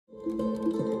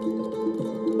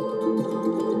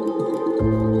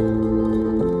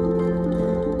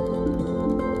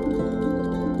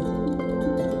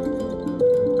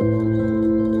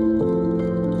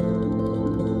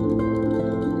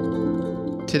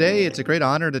Today, it's a great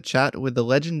honor to chat with the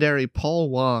legendary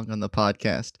Paul Wong on the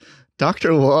podcast.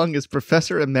 Dr. Wong is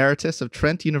Professor Emeritus of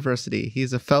Trent University.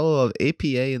 He's a fellow of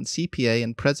APA and CPA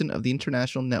and president of the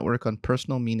International Network on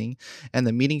Personal Meaning and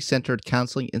the Meaning-Centered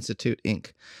Counselling Institute,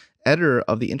 Inc. Editor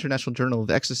of the International Journal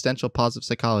of Existential Positive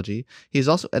Psychology, he has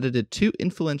also edited 2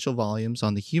 influential volumes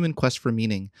on the human quest for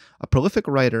meaning. A prolific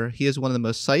writer, he is one of the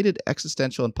most cited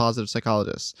existential and positive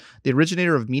psychologists. The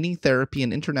originator of meaning therapy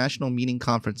and international meaning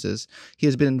conferences, he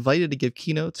has been invited to give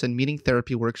keynotes and meaning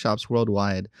therapy workshops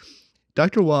worldwide.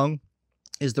 Dr. Wong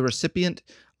is the recipient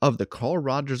of the Carl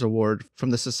Rogers Award from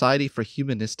the Society for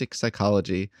Humanistic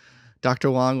Psychology.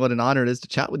 Dr. Wong, what an honor it is to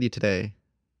chat with you today.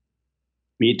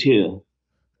 Me too.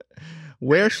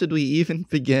 Where should we even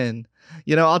begin?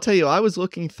 You know, I'll tell you, I was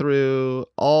looking through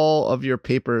all of your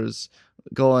papers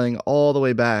going all the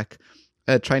way back,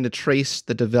 trying to trace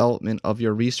the development of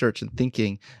your research and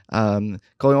thinking, going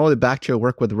all the way back to your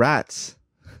work with rats.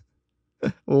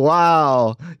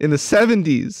 Wow. In the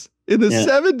 70s. The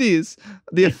 70s,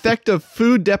 the effect of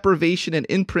food deprivation and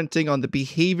imprinting on the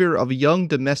behavior of young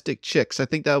domestic chicks. I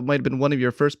think that might have been one of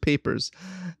your first papers,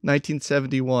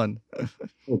 1971.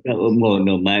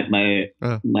 No, my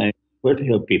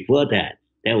article before that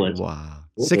was wow.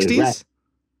 60s?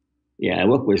 Yeah, I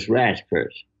worked with rats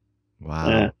first.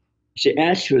 Wow. So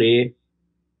actually,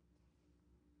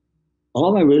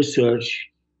 all my research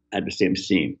had the same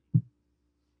theme.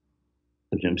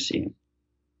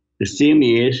 The theme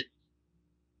is,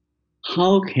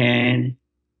 how can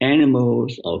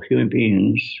animals or human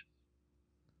beings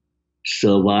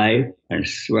survive and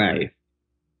thrive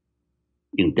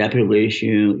in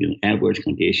deprivation, in adverse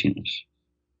conditions?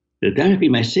 That would be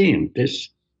my theme. That's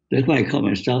why I call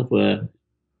myself an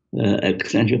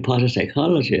existential positive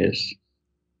psychologist,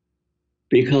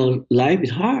 because life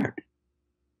is hard.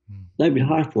 Life is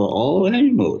hard for all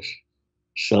animals.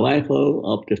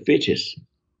 Survival of the fittest.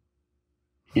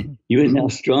 You're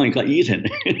not strong, you got eaten.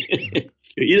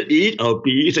 You either eat or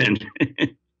be eaten.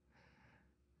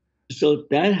 So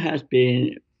that has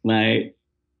been my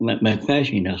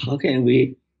question. How can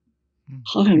we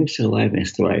survive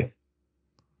and thrive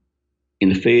in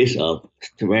the face of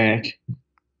threat,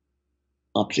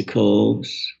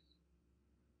 obstacles,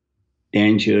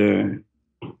 danger?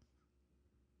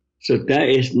 So that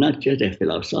is not just a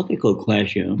philosophical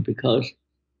question, because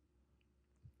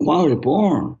when I was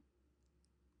born,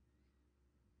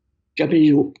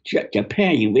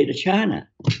 Japan invaded China.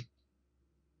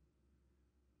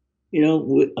 You know,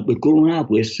 we grew up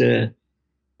with a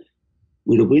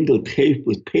window tape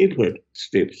with paper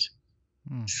strips,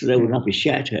 so that would not be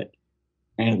shattered.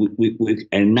 And we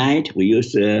at night we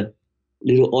use a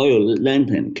little oil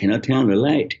lantern, cannot turn on the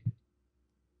light.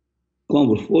 When I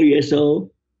was 4 years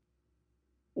old,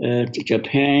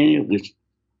 Japan with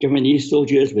Japanese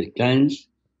soldiers with guns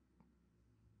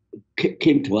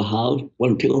came to a house,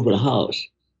 wanted to take over the house.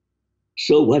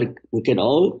 So we can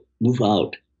all move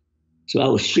out. So I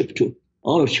was shipped to,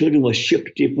 all the children were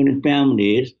shipped to different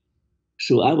families.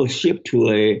 So I was shipped to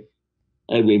a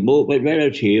remote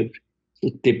relative. So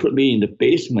they put me in the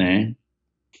basement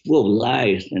full of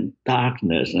lights and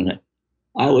darkness. And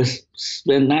I was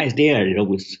spent nights there, you know,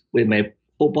 with my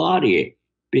whole body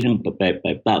beaten by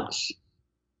bugs.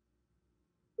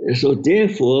 So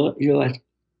therefore, you know,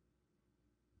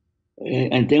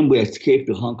 and then we escaped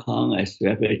to Hong Kong as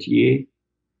refugee.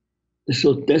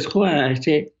 So that's why I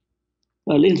say,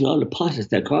 well, listening to all the positive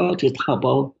psychologists talk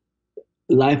about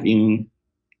life in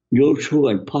neutral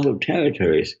and positive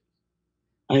territories.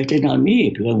 I say not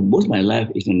me, because most of my life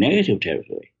is in negative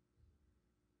territory.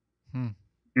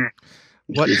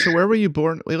 So where were you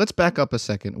born? Wait, let's back up a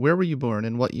second. Where were you born?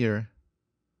 In what year?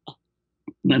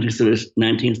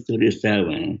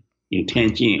 1937 in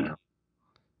Tianjin.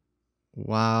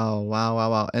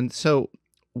 Wow. And so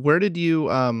where did you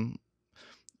go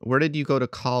to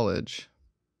college?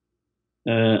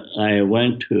 I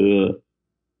went to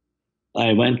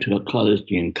a college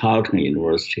in Carleton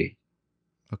University.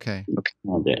 Okay.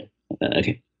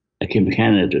 I came to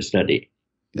Canada to study.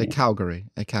 At Calgary.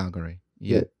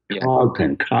 Yeah.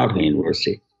 Carleton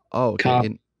University. Oh,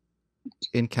 okay.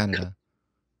 In Canada.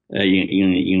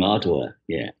 In Ottawa,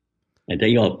 yeah. And then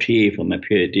you have PA for my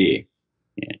PhD.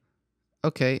 Yeah.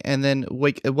 Okay, and then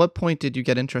at what point did you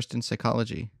get interested in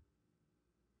psychology?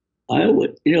 I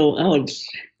was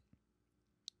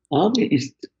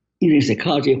in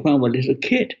psychology when I was a little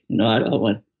kid. You know, I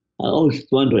always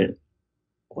wondered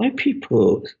why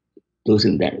people do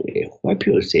things that way. Why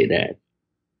people say that?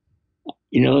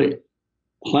 You know,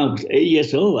 when I was 8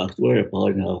 years old, I was worried about,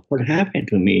 you know, what happened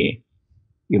to me.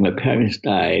 You know, my parents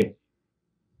died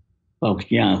when I was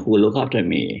young, who looked after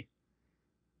me.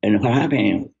 And what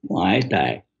happened when I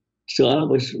died? So I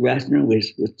was wrestling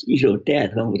with the issue of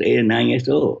death when I was 8 or 9 years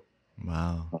old.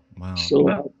 Wow. Wow. So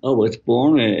I was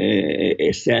born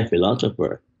a sad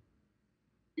philosopher.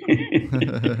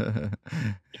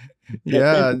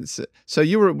 Yeah. So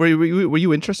you were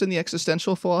you interested in the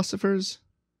existential philosophers?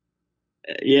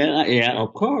 Yeah,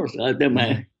 of course. Then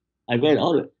Yeah. I read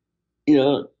all the, you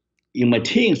know, in my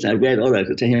teens, I read all the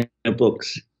existential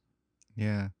books.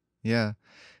 Yeah. Yeah.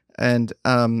 And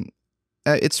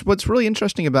it's what's really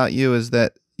interesting about you is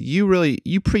that you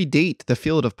predate the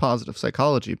field of positive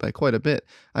psychology by quite a bit.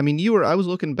 I mean, I was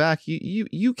looking back,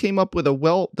 you came up with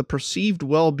the perceived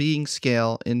well-being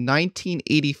scale in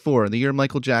 1984, the year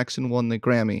Michael Jackson won the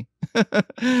Grammy.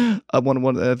 I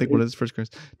think one of his first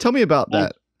careers. Tell me about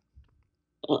that.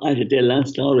 I did a long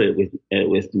story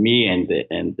with me and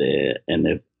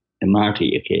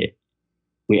Marty. Okay,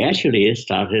 we actually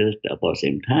started about the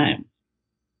same time.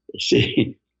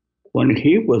 See, when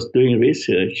he was doing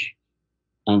research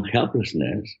on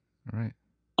helplessness, Right.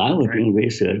 I was doing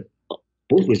research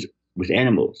both with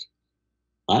animals.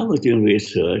 I was doing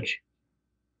research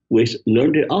with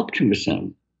learned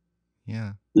optimism,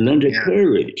 Yeah. learned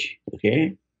courage.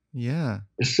 Okay, Yeah.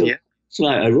 so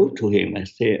I wrote to him. I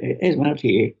said, "Hey,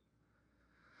 Marty,"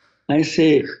 I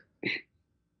say,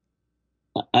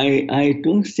 I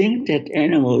don't think that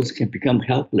animals can become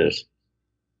helpless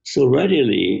so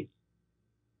readily,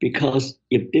 because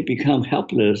if they become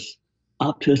helpless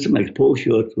after some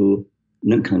exposure to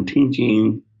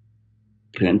non-contingent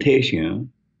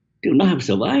presentation, they will not have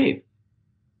survived.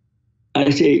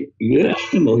 I say, your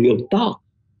animal, your dog,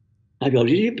 has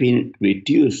already been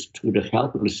reduced to the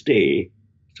helpless state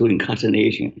through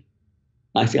incarceration.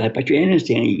 I say, I bet you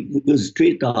anything, those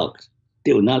street dogs,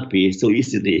 they will not be so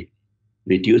easily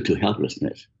reduced to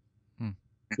helplessness. Hmm.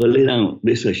 So later on,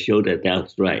 research showed that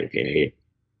that's right. Okay?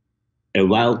 A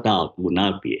wild dog would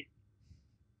not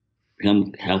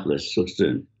become helpless so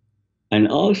soon. And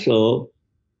also,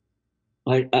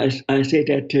 I say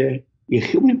that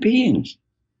human beings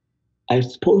are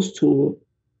supposed to,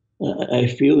 I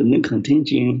feel,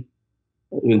 non-contingent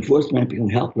reinforcement become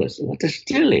helpless. Well, that's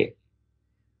silly.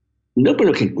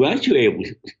 Nobody can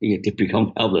graduate to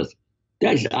become helpless.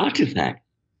 That is an artifact.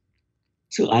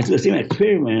 So I do the same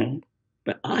experiment,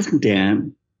 but asking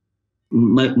them,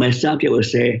 my subject will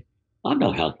say, I'm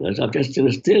not helpless. I'm just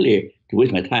silly to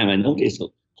waste my time. I know this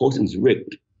whole thing's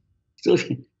rigged. So,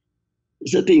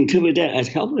 so they interpret that as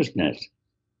helplessness.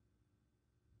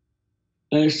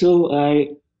 So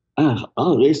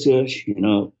I'll research,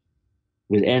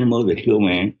 with animals, with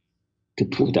human, to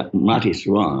prove that Marty's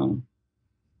wrong.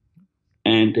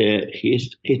 And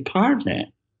his partner,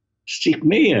 Steve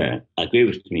Mayer, agreed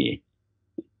with me.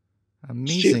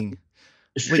 Amazing.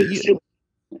 Wait,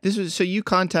 so you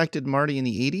contacted Marty in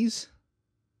the 80s?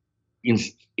 In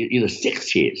the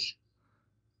 60s.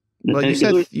 Well,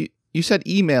 you said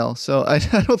email, so I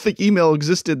don't think email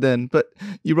existed then, but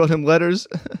you wrote him letters.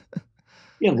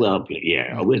 Yeah, well,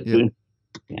 yeah, I was doing.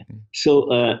 Yeah.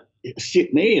 So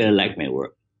Steve Mayer liked my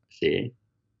work. See,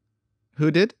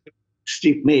 who did?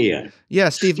 Steve Mayer. Yeah,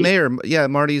 Steve Mayer. Yeah,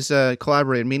 Marty's main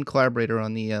collaborator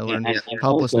on the learned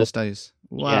helplessness studies.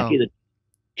 Wow. Yeah,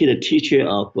 he's a teacher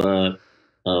of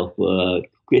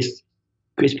Chris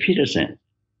Peterson.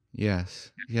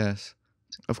 Yes,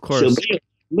 of course. So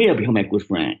Mayer became my good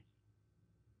friend.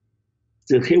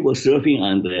 So he was serving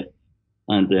on the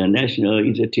National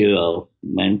Institute of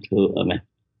Mental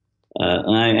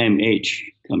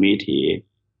IMH committee.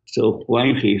 So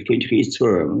when he finished his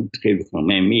term, he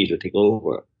recommended me to take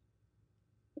over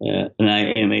an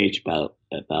IMH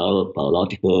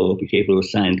biological behavioral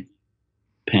science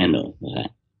panel.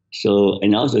 So,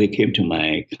 and also he came to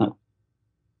my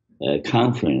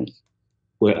conference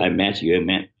where I met your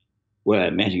mentor,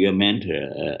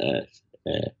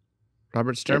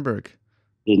 Robert Sternberg.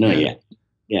 Yeah.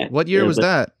 What year was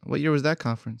that? What year was that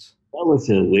conference? That was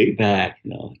way back.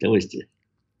 That was.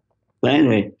 But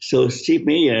anyway, so Steve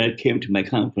Mayer came to my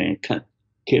conference,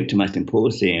 came to my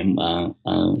symposium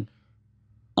on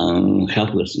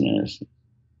helplessness,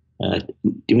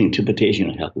 doing interpretation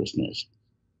of helplessness.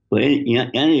 But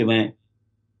anyway,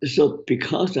 so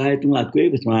because I do not agree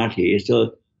with Marty,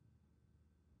 so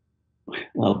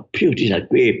people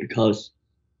disagree because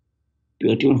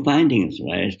we are doing findings,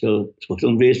 right? So for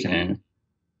some reason,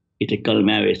 he got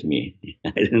married with me.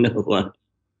 I don't know what.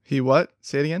 He what?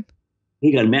 Say it again.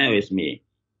 He got married with me.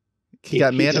 He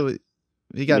got mad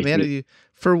at you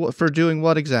for doing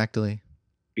what exactly?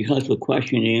 Because we're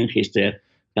questioning his.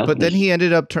 But then he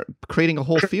ended up creating a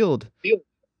whole field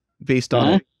based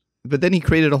on it. But then he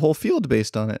created a whole field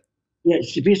based on it.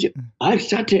 Yes, I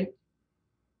started.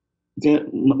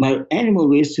 my animal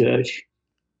research,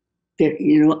 that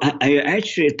I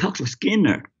actually talked to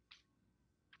Skinner.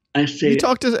 I You said,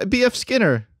 talked to B.F.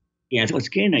 Skinner. yeah, I talked to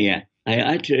Skinner. Yeah, I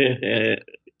actually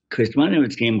corresponded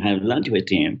with him, had lunch with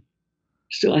him.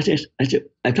 So I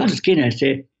talked to Skinner. I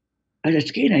said,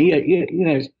 Skinner,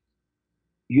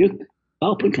 your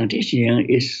open conditioning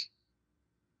is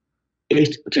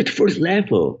just the first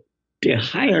level, the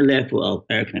higher level of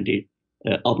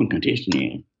open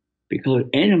conditioning, because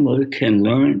animals can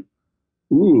learn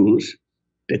rules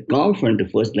that govern the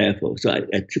first level. So I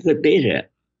took the data.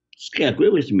 He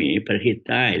agreed with me, but he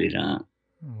died.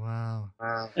 Wow.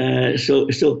 So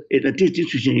this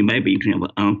discussion might be interesting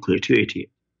on creativity.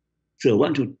 So I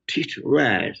want to teach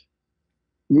rats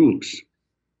rules.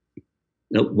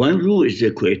 Now, one rule is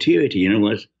the creativity.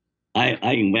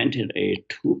 I invented a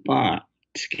 2-bar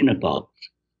Skinner box.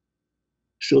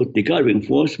 So they got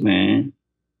reinforcement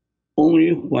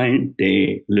only when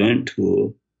they learn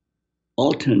to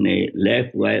alternate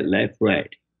left, right.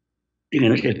 They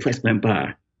cannot just press one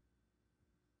bar.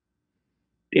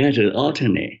 They have to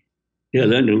alternate. They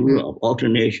learn the rule of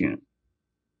alternation.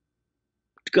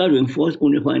 They got reinforced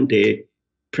only when they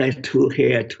press 2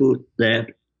 here, 2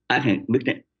 left. I can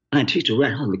teach the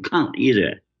rat how to count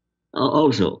either.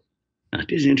 Also,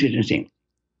 this is interesting.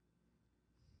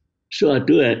 So I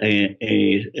do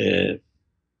a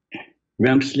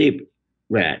REM sleep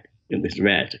rat with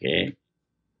rats, okay,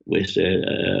 with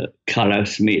Carl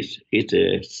Smith. He's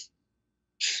a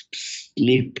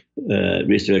sleep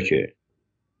researcher.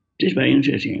 This is very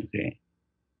interesting, okay.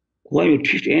 When you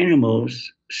teach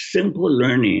animals simple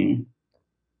learning,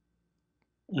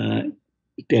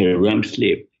 they're REM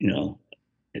sleep,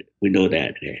 we know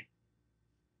that, okay.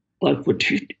 But for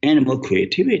teach animal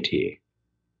creativity,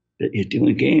 it's a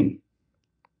different game.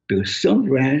 Because some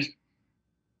rats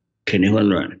can never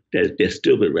learn. They're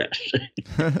stupid rats.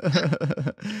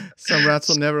 Some rats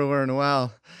will never learn.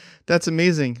 Wow. That's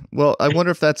amazing. Well, I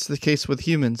wonder if that's the case with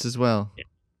humans as well.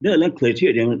 They learn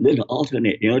creativity, they learn to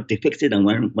alternate, they fix it on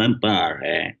one bar.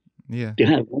 Yeah. They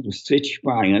have to switch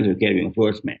bar in order to get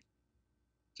reinforcement.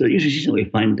 So usually we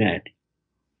find that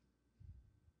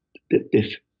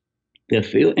the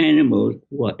few animals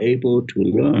who are able to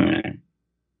learn,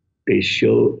 they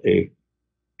show a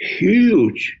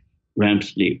huge REM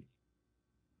sleep.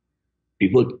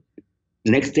 Before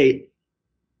the next day,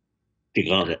 they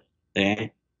got it.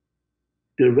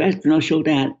 The rest do not show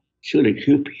that, show a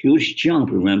huge jump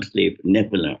in REM sleep,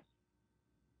 never learn.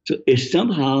 So it's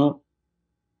somehow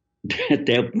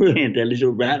their brain, their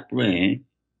little rat brain,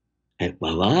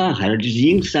 wow, had this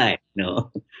insight,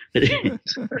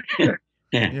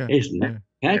 It's not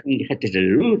having had the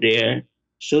rule there,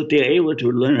 so they're able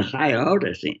to learn a higher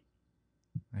order thing.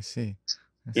 I see.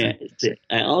 Yeah,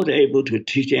 I also able to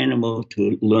teach animals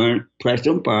to learn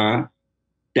present bar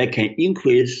that can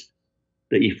increase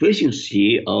the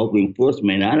efficiency of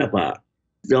reinforcement on the bar.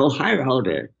 So higher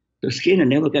order. The Skinner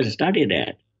never got to study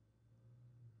that.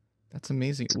 That's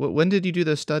amazing. When did you do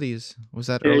those studies? Was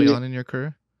that early on in your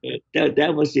career?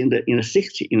 That was in the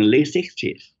late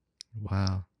 60s.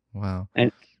 Wow. Wow.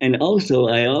 And also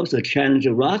I also challenged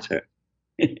Rotter.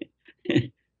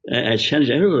 I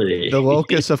challenged everybody. The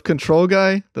locus of control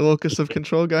guy? The locus of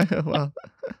control guy? Wow.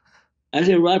 I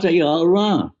said, Rotter, you're all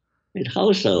wrong.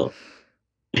 How so?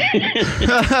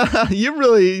 You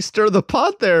really stir the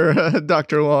pot there,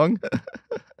 Dr. Wong.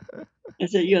 I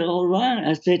said, you're all wrong.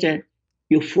 I said,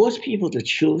 you force people to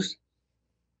choose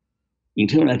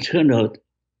internal, external.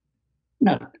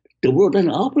 No, the world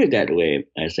doesn't operate that way,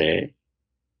 I say.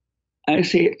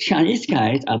 Chinese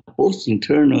guys are both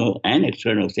internal and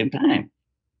external at the same time.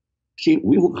 See,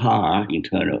 we work hard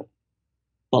internal,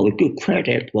 but we give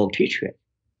credit to our teacher,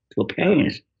 to our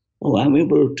parents. Oh, I'm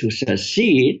able to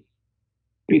succeed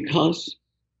because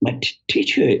my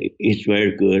teacher is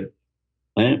very good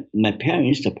and my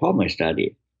parents support my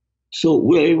study. So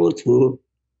we're able to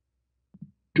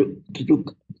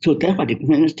so that's why they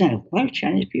can understand why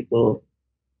Chinese people,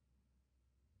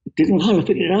 they don't know how to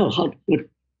figure it out, how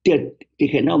they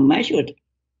cannot measure it.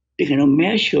 They cannot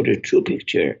measure the true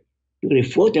picture. They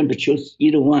force them to choose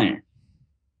either one.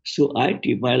 So I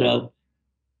developed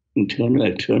internal,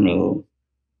 external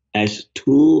as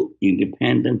 2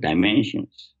 independent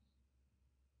dimensions.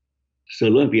 So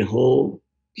lo and behold,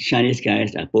 Chinese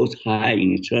guys are both high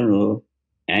in internal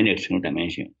and external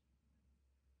dimension.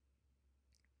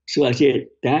 So I said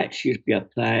that should be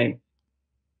applied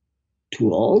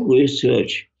to all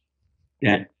research,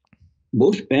 that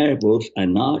most variables are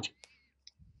not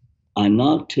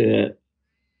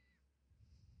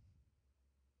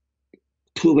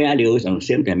two values on the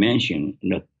same dimension,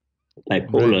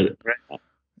 bipolar. Right.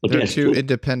 They're two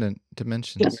independent.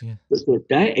 dimensions. Yeah. So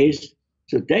that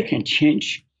can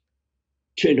change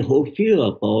the whole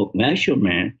field of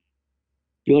measurement.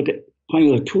 When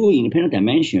you have two independent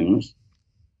dimensions,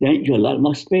 then you have a lot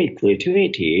more space,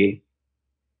 creativity,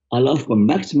 allow for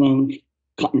maximum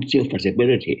cognitive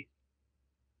flexibility.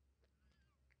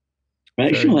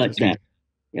 Right? Very Like interesting.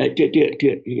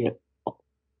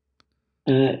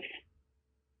 that.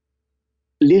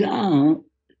 Later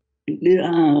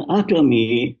on, after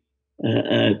me,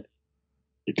 the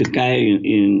guy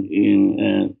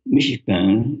in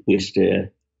Michigan with the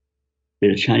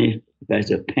Chinese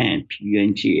professor Pan,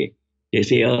 P-U-N-G, they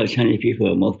say, oh, Chinese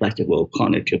people are more flexible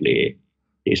cognitively.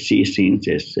 They see things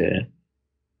as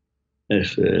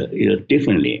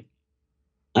differently.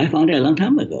 I found that a long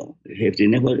time ago. If they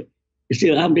never,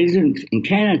 still, I'm in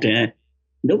Canada,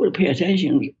 nobody pay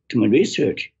attention to my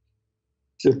research.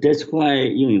 So that's why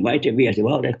you invited me. I said,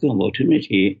 well, that's an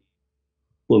opportunity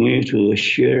for me to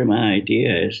share my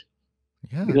ideas.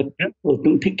 Yeah. Because people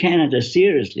don't take Canada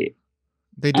seriously.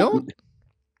 They don't?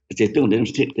 They don't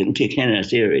take Canada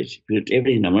serious because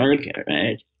everything in America,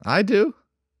 right? I do.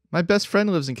 My best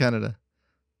friend lives in Canada.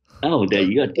 Oh, that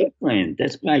you're different.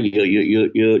 That's why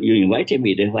you invited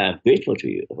me. That's why I'm grateful to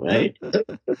you, right?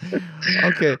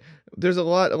 Okay. There's a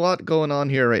lot going on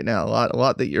here right now. A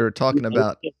lot that you're talking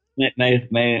about. But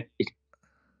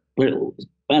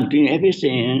I'm doing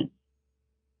everything,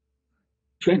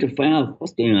 trying to find out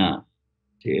what's going on.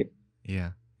 See?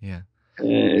 Yeah.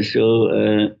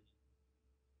 So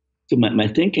my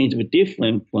thinking is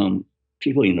different from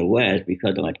people in the West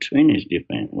because my training is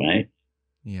different, right?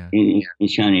 Yeah. In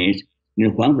Chinese,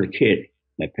 when I was a kid,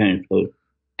 my parents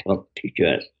taught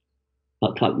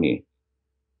me,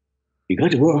 you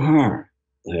got to work hard,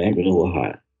 right? You got to work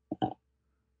hard.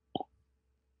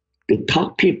 The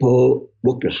top people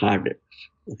work the hardest,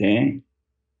 okay?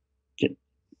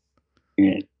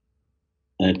 There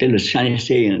was a Chinese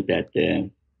saying that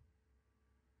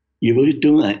you will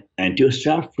do until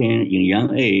suffering in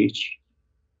young age,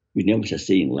 you never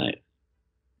succeed in life.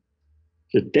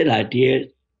 So that idea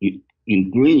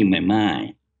ingrained in my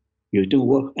mind. You do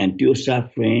work until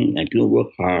suffering, and do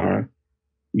work hard,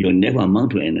 you'll never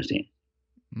amount to anything.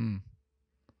 Mm.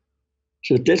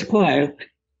 So that's why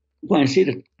when I see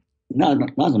that now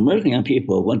American young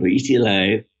people want to easy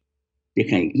life, they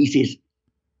can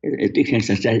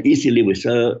success easily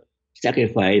without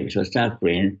sacrifice, without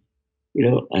suffering.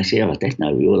 I say, oh, that's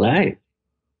not real life.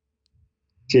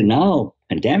 So now,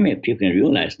 pandemic, people can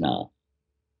realize now,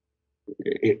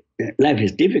 life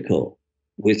is difficult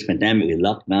with pandemic, with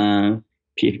lockdown.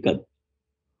 People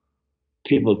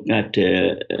got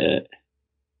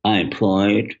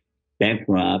unemployed,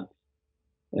 bankrupt,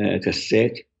 got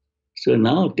sick. So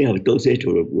now they have dosage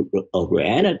of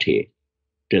reality.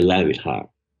 Their life is hard.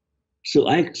 So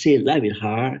I say life is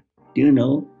hard. Do you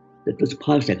know that those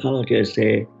positive psychologists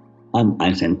say I'm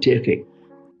unscientific,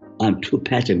 I'm too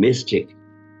pessimistic.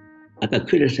 I got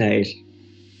criticized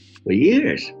for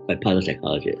years by positive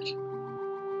psychologists.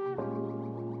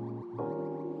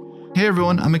 Hey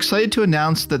everyone, I'm excited to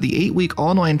announce that the 8-week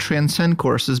online Transcend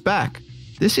course is back.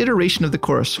 This iteration of the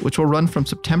course, which will run from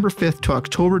September 5th to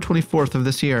October 24th of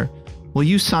this year, will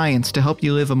use science to help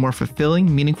you live a more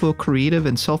fulfilling, meaningful, creative,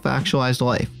 and self-actualized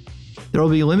life. There will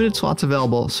be limited slots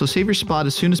available, so save your spot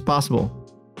as soon as possible.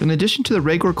 In addition to the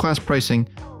regular class pricing,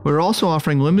 we're also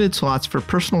offering limited slots for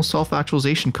personal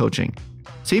self-actualization coaching.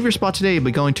 Save your spot today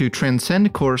by going to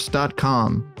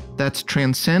transcendcourse.com. That's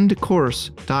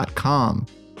transcendcourse.com.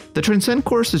 The Transcend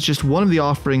course is just one of the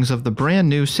offerings of the brand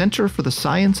new Center for the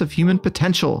Science of Human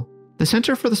Potential. The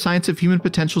Center for the Science of Human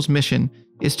Potential's mission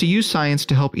is to use science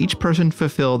to help each person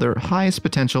fulfill their highest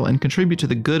potential and contribute to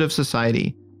the good of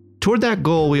society. Toward that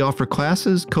goal, we offer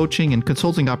classes, coaching, and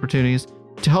consulting opportunities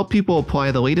to help people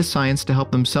apply the latest science to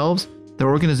help themselves, their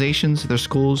organizations, their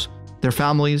schools, their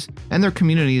families, and their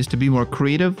communities to be more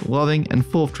creative, loving, and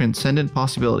full of transcendent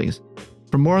possibilities.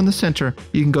 For more on the center,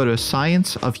 you can go to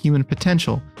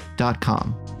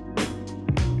scienceofhumanpotential.com.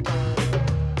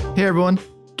 Hey everyone,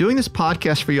 doing this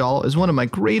podcast for y'all is one of my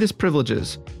greatest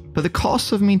privileges, but the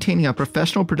costs of maintaining a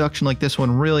professional production like this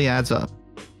one really adds up.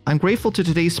 I'm grateful to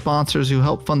today's sponsors who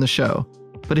help fund the show,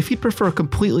 but if you'd prefer a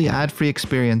completely ad-free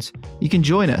experience, you can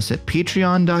join us at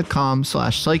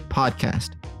patreon.com/psychpodcast.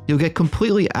 You'll get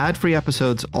completely ad-free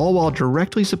episodes, all while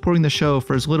directly supporting the show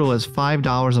for as little as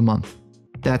 $5 a month.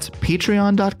 That's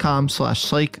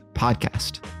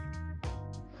patreon.com/psychpodcast.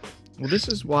 Well, this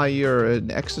is why you're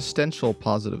an existential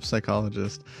positive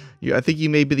psychologist. I think you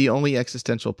may be the only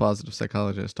existential positive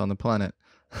psychologist on the planet.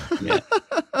 Yeah.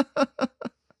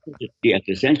 The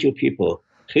existential people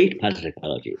hate positive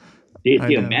psychology.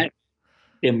 They're mad.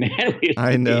 they're mad with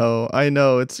I me.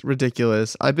 know, it's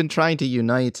ridiculous. I've been trying to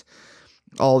unite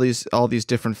all these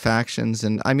different factions,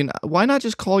 and I mean, why not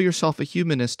just call yourself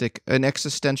an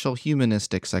existential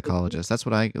humanistic psychologist? That's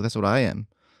what I am.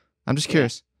 I'm just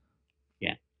curious.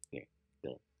 Yeah. Yeah.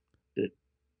 So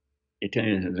it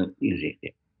turns out easy.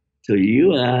 So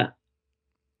you're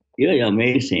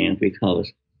amazing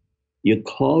because you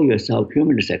call yourself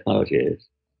human psychologist,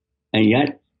 and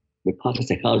yet the positive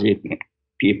psychology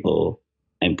people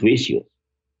embrace you.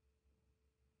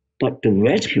 But the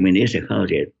rest of humanistic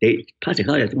psychology, positive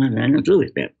psychology don't have nothing to do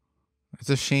with them. It's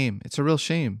a shame. It's a real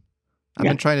shame. I've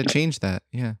been trying to change that.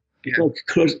 Yeah.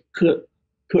 Because Kirk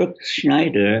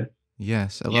Schneider.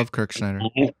 Yes, I love Kirk Schneider.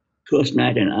 Kirk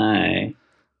Schneider and I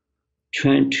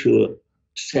trying to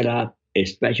set up a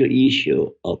special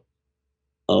issue of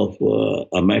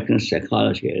American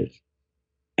psychologists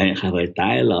and have a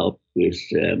dialogue with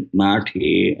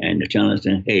Marty and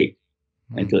Jonathan Haidt.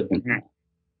 And so,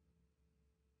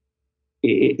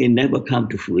 it never come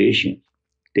to fruition.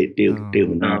 They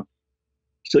will not.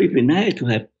 So it'd be nice to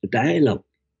have a dialogue.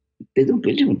 They don't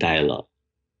believe in dialogue.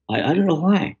 I don't know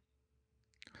why.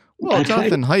 Well,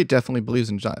 Jonathan Haidt definitely believes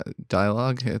in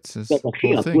dialogue. It's his whole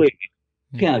thing.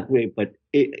 Can't agree, but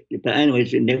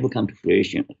anyways, it never come to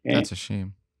fruition. Okay? That's a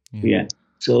shame. Yeah.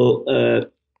 So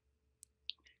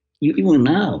even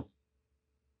now,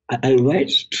 I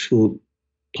write to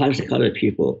positive psychology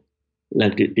people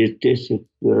like this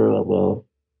girl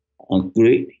about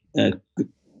Greek.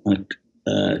 What's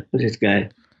this guy?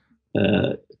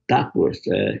 Duckworth,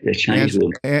 the Chinese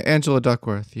woman. Angela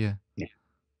Duckworth. Yeah.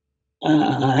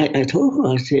 I told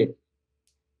her, I said,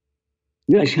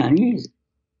 "You're Chinese.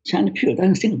 Chinese people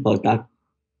don't think about that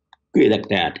great like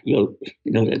that. You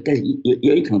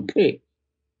can pay.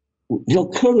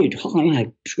 Without courage, how can you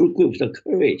have true good without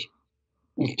courage?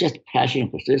 It's just passion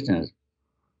and persistence.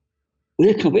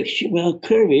 With conviction, without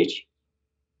courage,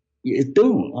 you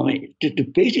don't. I mean, the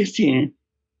basic thing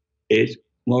is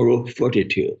moral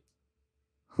fortitude.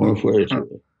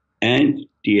 And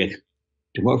the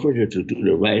moral fortitude to do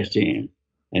the right thing,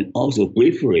 and also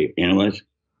bravery. In other words,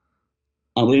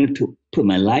 I'm willing to put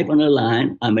my life on the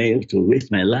line. I'm able to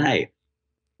risk my life.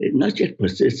 It's not just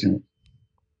persistence,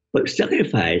 but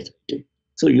sacrifice.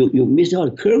 So you miss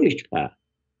out the courage part.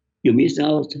 You miss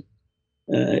out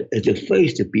the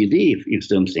faith to believe in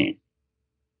something.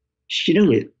 She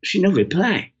never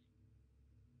reply.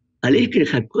 I literally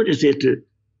have could say to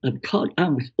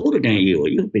I'm older than you.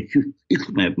 You're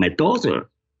my daughter.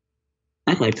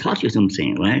 I could taught you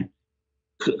something, right?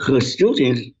 Her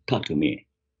students talk to me.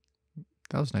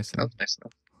 That was nice.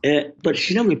 But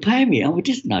she never replied me.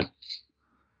 This is not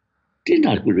a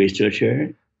good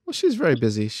researcher. Well, she's very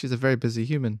busy. She's a very busy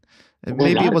human.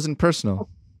 Maybe it wasn't personal.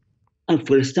 And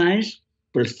for the sake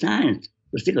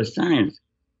of science,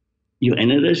 you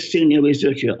another senior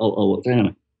researcher or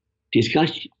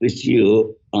discuss with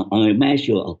you on a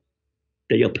measure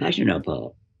that you're passionate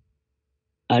about.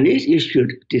 At least you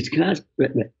should discuss.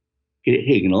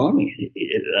 He ignored me.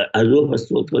 I wrote her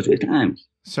 2 or 3 times.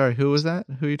 Sorry, who was that?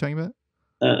 Who are you talking about?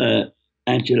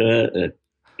 Angela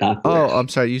Duckworth. Oh, I'm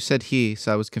sorry. You said he,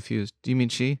 so I was confused. Do you mean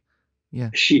she?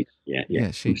 Yeah. She.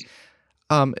 Yeah, she.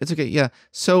 It's okay. Yeah.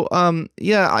 So, I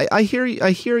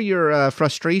hear your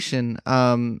frustration.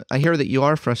 I hear that you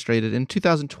are frustrated. In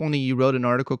 2020, you wrote an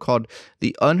article called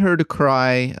 "The Unheard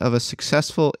Cry of a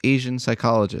Successful Asian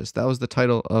Psychologist." That was the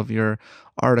title of your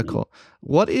article.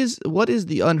 What is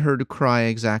the unheard cry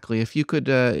exactly? If you could,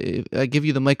 I give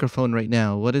you the microphone right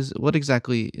now. What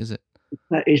exactly is it?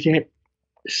 Is that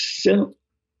so?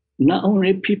 Not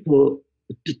only people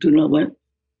do not want.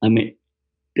 I mean,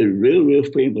 the real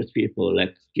famous people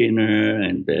like Skinner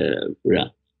and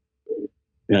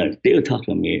they'll talk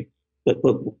to me, but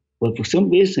for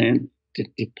some reason,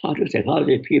 the positive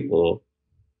psychology people,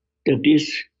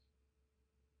 this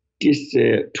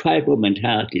tribal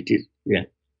mentality,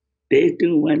 they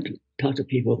don't want to talk to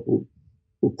people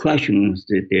who questions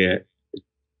their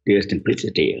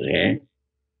simplicity. Okay,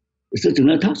 so do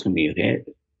not talk to me. Okay,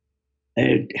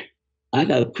 and I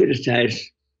got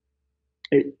criticized.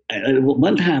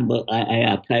 One time, I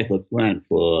applied for a grant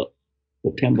for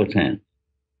Templeton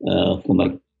for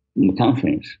my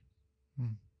conference.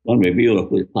 One reviewer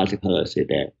who is psychology said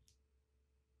that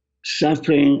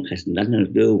suffering has nothing to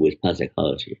do with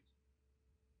psychology.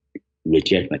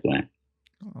 Reject my grant.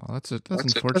 Oh, that's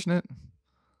unfortunate.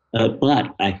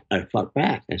 But I fought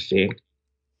back. I said,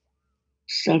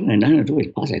 suffering has nothing to do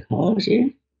with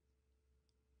psychology.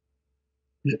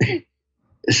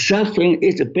 Suffering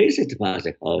is the basis of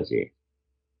psychology.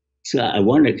 So I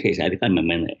won the case. I become a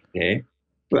man. Okay,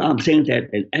 but I'm saying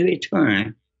that at every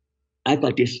turn, I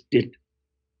got this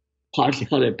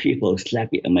particular people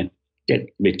slap me, that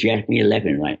reject me left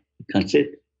and right.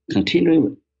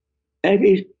 Continuing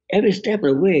every step of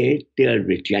the way, they are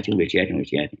rejecting.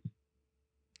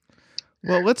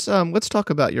 Well, let's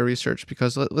talk about your research,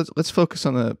 because let's focus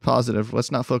on the positive. Let's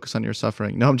not focus on your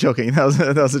suffering. No, I'm joking.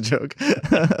 That was a joke.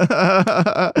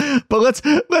 But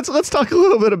let's talk a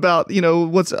little bit about,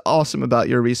 what's awesome about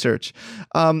your research.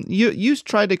 You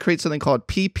tried to create something called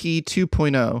PP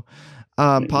 2.0.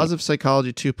 Positive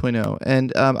Psychology 2.0.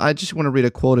 And I just want to read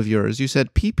a quote of yours. You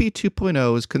said, PP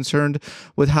 2.0 is concerned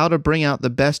with how to bring out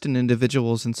the best in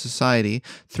individuals and society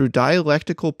through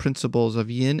dialectical principles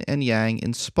of yin and yang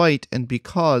in spite and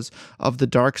because of the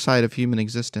dark side of human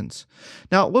existence.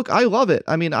 Now, look, I love it.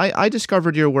 I mean, I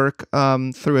discovered your work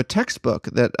through a textbook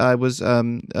that I was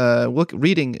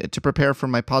reading to prepare for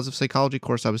my positive psychology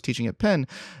course I was teaching at Penn.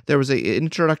 There was an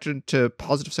introduction to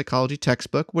positive psychology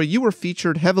textbook where you were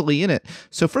featured heavily in it.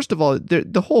 So first of all,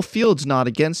 the whole field's not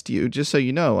against you, just so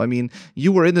you know. I mean,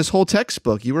 you were in this whole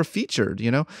textbook. You were featured,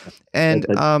 and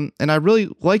I really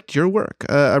liked your work.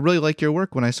 I really liked your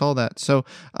work when I saw that. So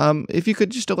if you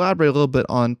could just elaborate a little bit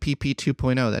on PP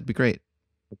 2.0, that'd be great.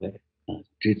 Okay.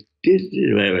 This is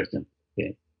very simple.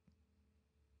 Okay.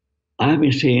 I've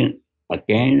been saying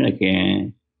again and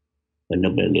again, but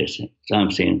nobody listens. So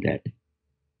I'm saying that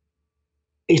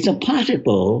it's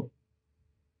impossible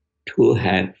to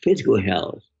have physical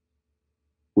health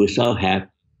without have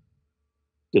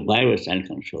the virus under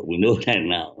control. We know that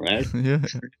now, right? Yeah.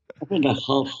 I think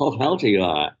how healthy you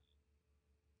are.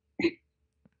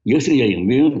 You think you're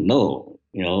immune? No.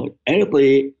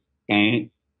 Everybody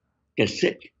can get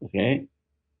sick, okay?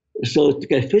 So to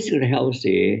get physically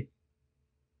healthy,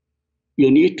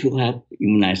 you need to have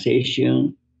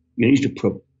immunization. You need to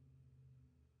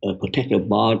protect your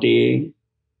body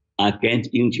against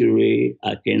injury,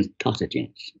 against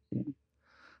toxins.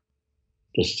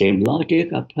 The same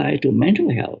logic applies to mental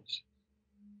health.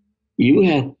 You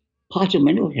have positive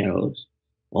mental health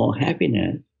or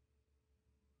happiness.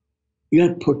 You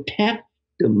have to protect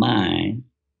the mind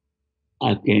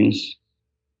against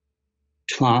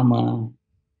trauma,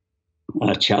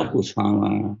 childhood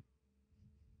trauma,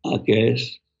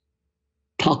 against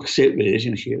toxic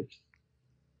relationships,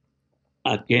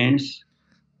 against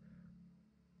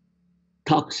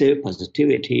toxic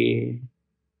positivity,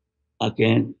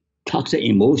 against toxic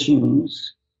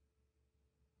emotions.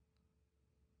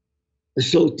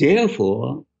 So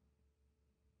therefore,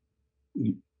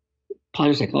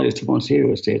 positive psychology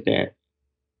 2.0 said that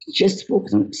just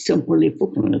simply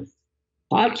focus on the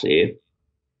positive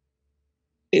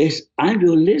is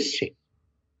unrealistic.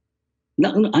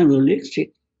 Not only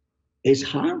unrealistic, it's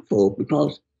harmful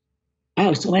because I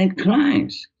have so many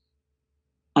clients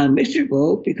are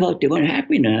miserable because they want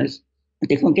happiness and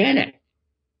they can't get it.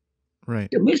 Right.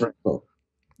 They're miserable.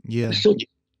 Yeah. So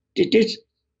this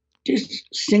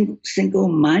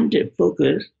single-minded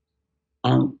focus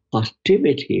on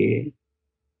positivity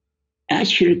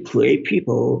actually create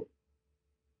people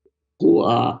who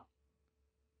are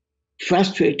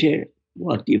frustrated,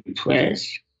 or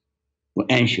depressed, or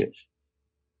anxious.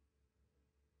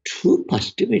 True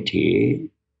positivity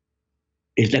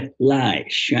is like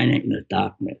light shining in the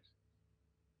darkness.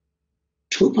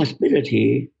 True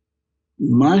positivity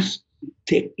must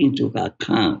take into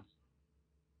account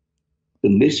the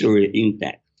misery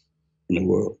index in the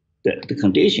world, the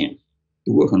conditions,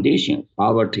 the world conditions,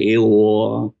 poverty,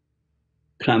 war,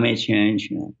 climate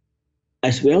change,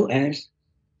 as well as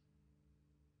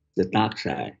the dark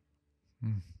side.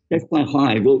 That's why when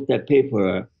I wrote that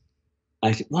paper,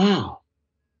 I said, wow,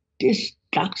 this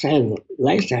dark side,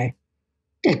 light side,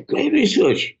 that's great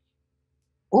research.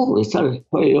 Oh, it's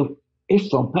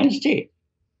from Penn State.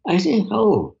 I said,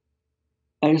 oh.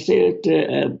 I said,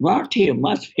 Marty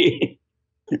must have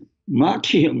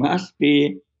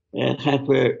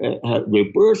a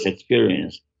reverse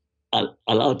experience,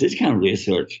 allow this kind of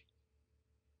research.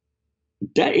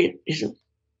 That is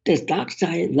the dark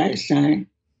side, light side.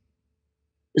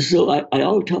 So I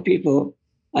always tell people,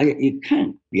 you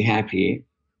can't be happy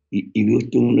if you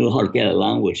don't know how to get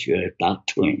along with your dark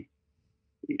twin.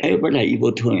 Everybody has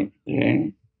evil twin.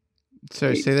 Okay?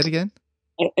 Sorry, say that again.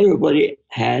 Everybody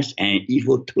has an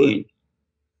evil twin.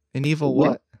 An evil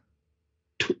what?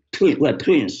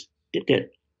 Twins.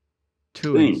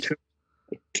 Twins.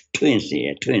 Twins,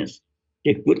 yeah, twins.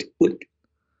 They're good.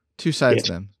 Two sides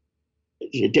of them.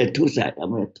 There are two sides. I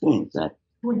mean, twins.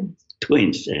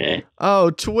 Twins. Oh,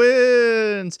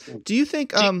 twins. Do you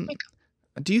think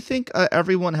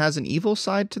everyone has an evil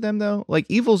side to them though? Like,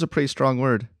 evil's a pretty strong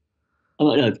word.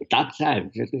 Dark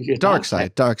side.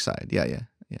 Dark side. Yeah.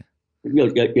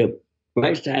 Your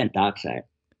bright side and dark side.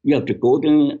 You have the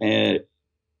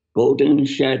golden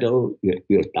shadow,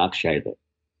 your dark shadow.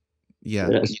 Yeah.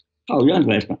 How you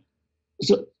understand?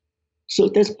 So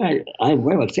that's why I'm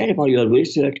very excited about your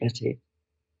research. I said,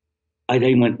 I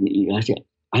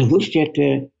wish that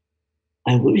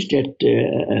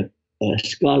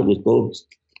Scott would go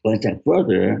one step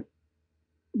further,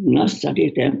 not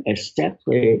study them as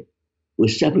separate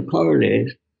with separate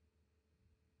correlates,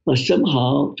 but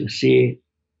somehow to see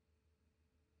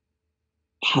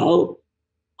how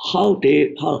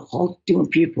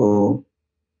different people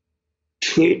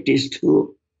treat these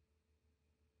two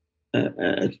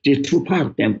parts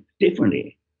of them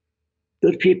differently.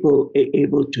 Those people are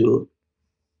able to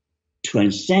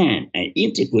transcend and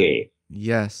integrate.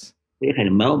 Yes. They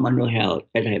had more mental health,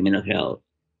 better mental health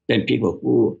than people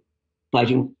who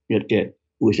fighting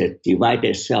with a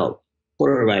divided self,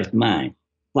 polarized mind,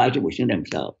 fighting within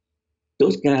themselves.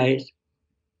 Those guys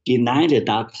deny the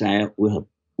dark side will have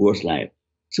worse life.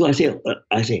 So I say,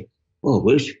 I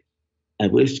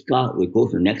wish God would go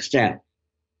to the next step.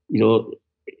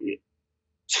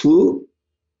 Through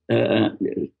the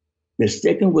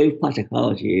second wave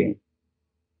psychology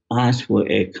asks for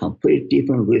a completely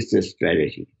different research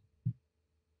strategy.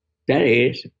 That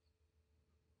is,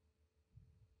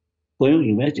 when you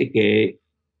investigate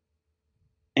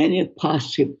any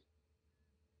positive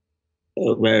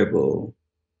variable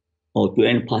or do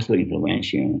any possible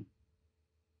intervention,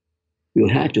 you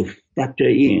have to factor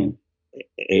in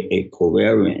a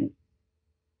covariant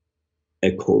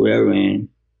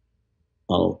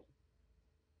of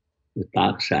the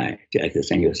dark side, the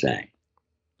existential side.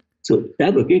 So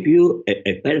that will give you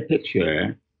a better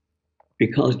picture,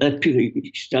 because people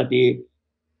study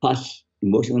past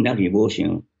emotion, negative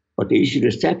emotion, but they issue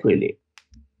it separately.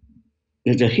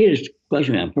 Here's a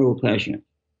question, a purple question.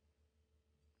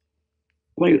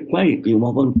 When you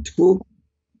want to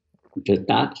the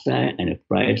dark side and the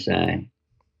bright side,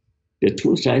 the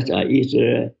two sides are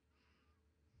either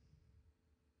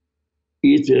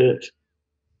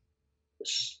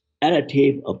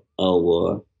additive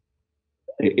or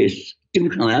is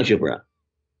different algebra.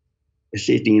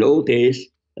 See, in the old days,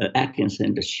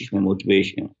 Atkinson, the achievement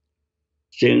motivation,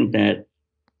 saying that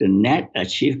the net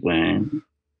achievement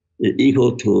is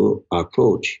equal to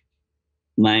approach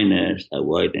minus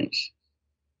avoidance.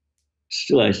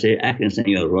 So I say, Atkinson,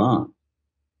 you're wrong.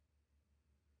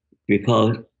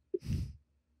 Because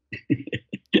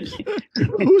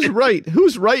Who's right?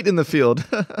 Who's right in the field?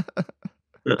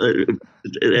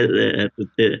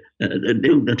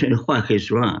 What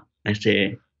is wrong? I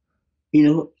say,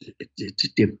 the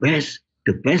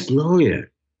best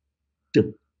lawyer,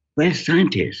 the best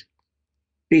scientist,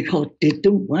 because they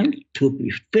don't want to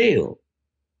be failed.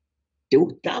 They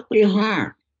work doubly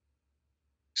hard.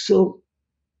 So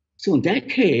in that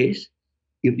case,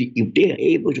 if they are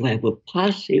able to have a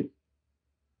positive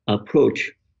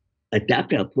approach,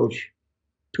 adaptive approach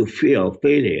to fear of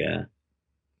failure,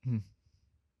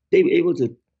 they were able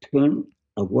to turn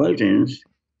avoidance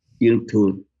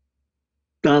into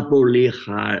doubly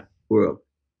hard work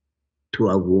to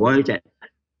avoid that,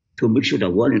 to make sure the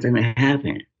avoidance doesn't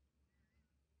happen.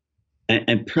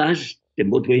 And plus the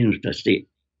motivation to succeed.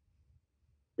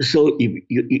 So if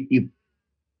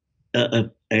a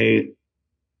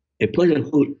person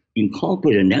who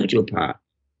incorporates the negative part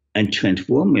and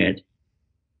transform it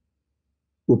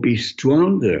will be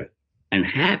stronger and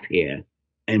happier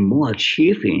and more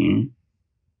achieving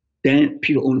than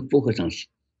people only focus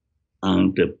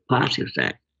on the positive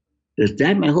side.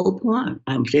 That's my whole point.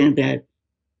 I'm saying that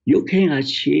you can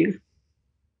achieve,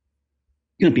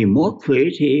 you can be more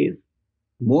creative,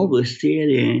 more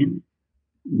resilient,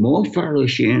 more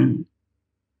flourishing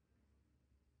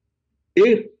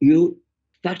if you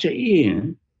factor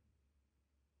in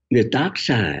the dark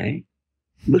side,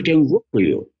 make them work for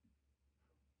you.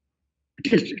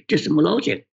 Just some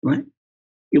logic, right?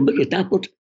 You make a double,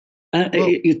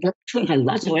 you have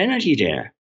lots of energy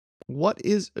there.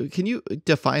 Can you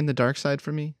define the dark side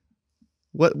for me?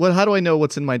 How do I know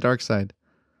what's in my dark side?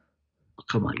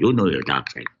 Come on, you know your dark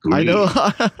side. Greed, I know.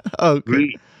 Oh,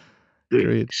 greed,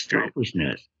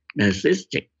 selfishness,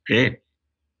 narcissistic,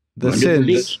 the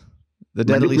sins, the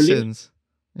deadly sins.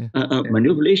 Yeah.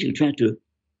 Manipulation, trying to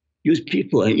use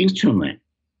people as instrument.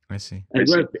 I see.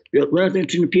 Rather than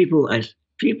treating people as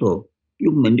people,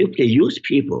 you manipulate, use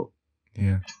people.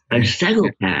 Yeah. And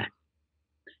psychopath.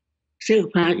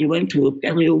 Psychopath, you went to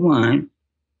everyone,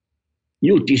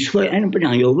 you destroy anybody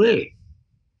on your way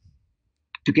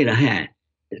to get ahead.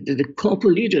 The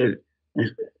corporate leaders,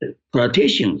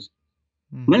 politicians,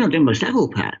 many of them are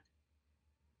psychopaths.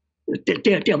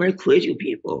 They're very crazy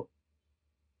people.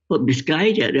 But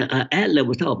misguided, ad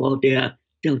level talk about their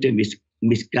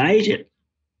misguided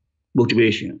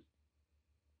motivation,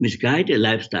 misguided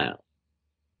lifestyle.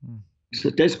 So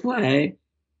that's why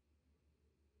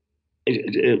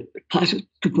positive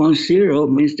 2.0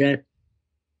 means that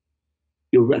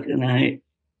you recognize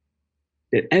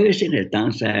that everything has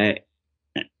downside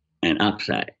and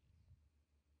upside.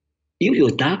 If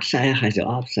your dark side has an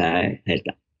upside,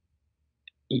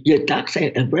 your dark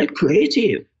side is very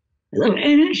creative, a lot of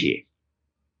energy.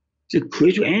 The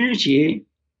creative energy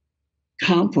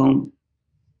comes from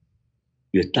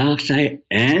your dark side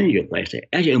and your bright side.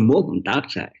 Actually, more from dark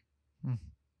side.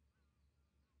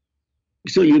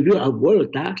 So if you avoid the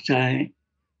dark side,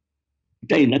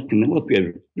 then you can never be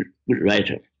a good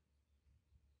writer.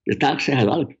 The dark side has a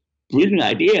lot of brilliant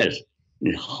ideas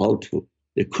in how to,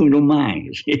 the criminal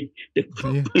mind. The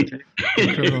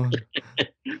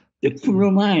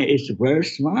criminal mind is very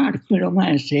smart. The criminal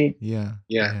mind say,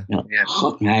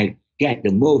 how can I get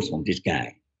the most from this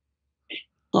guy?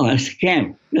 Oh, a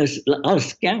scam. There's a lot of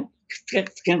scam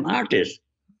artists.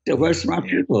 They're very smart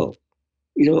people.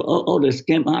 You know, all the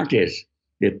scam artists,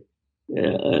 the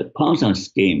Ponzi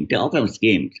scheme, the all kinds of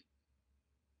schemes,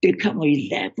 they come up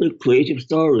with elaborate creative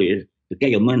stories to get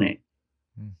your money.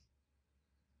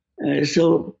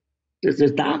 So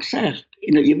the dark side,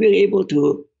 you know, if you're able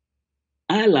to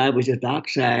ally with the dark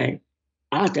side,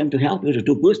 ask them to help you to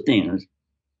do good things,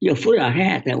 you're full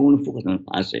ahead and only focus on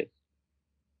positive.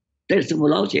 That's simple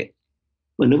logic,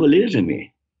 but never listen to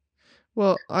me.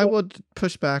 Well, I would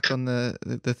push back on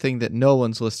the thing that no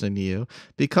one's listening to you,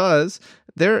 because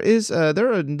there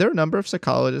are a number of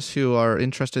psychologists who are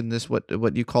interested in this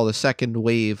what you call the second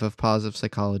wave of positive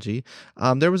psychology.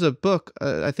 There was a book,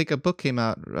 I think a book came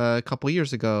out a couple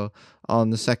years ago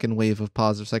on the second wave of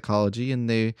positive psychology, and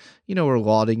they were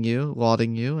lauding you,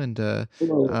 and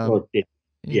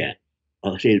yeah.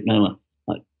 I say no.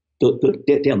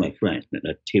 They're my friends,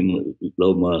 Tim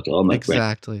Lomas, all my friends.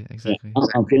 Exactly.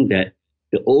 I'm thinking that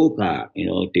the old guard,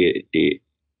 the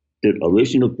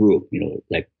original group,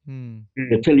 like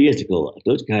 20 years ago,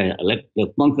 those guys are like the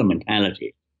bunker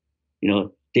mentality.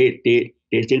 They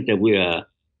think that we are.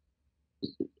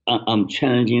 I'm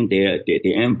challenging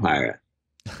the empire,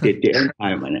 the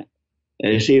empire man.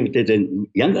 And see the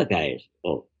younger guys,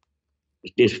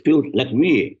 they feel like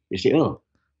me. They say,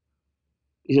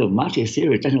 market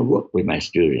theory doesn't work with my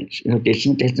students. They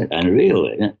think that's unreal.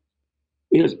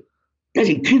 That's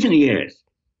in 20 years.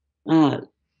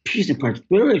 Peace and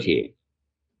prosperity.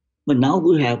 But now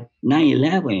we have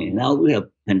 9/11. Now we have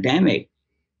pandemic.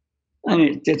 I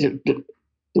mean, the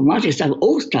market stuff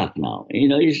old stuff now.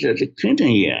 It's the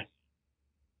Clinton year.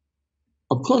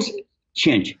 Of course,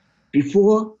 change.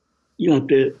 Before you have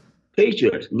the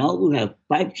Patriots. Now we have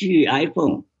 5G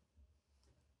iPhone.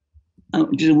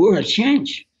 The world has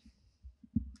changed.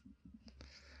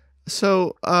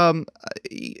 So,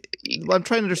 what I'm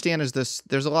trying to understand is this: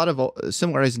 there's a lot of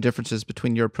similarities and differences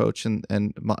between your approach and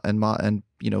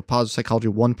positive psychology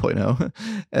 1.0,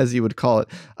 as you would call it.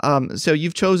 So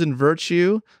you've chosen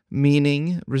virtue,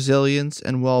 meaning, resilience,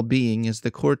 and well-being as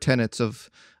the core tenets of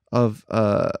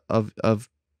positive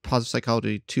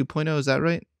psychology 2.0. Is that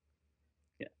right?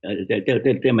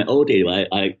 In my old days,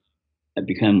 I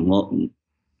become more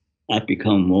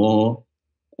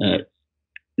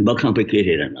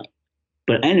complicated now.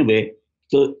 But anyway,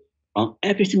 so on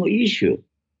every single issue,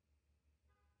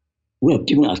 we have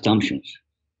different assumptions.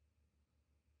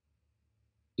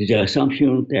 The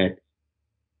assumption that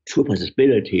true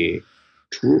possibility,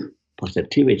 true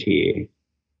positivity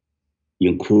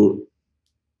include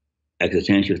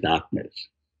existential darkness.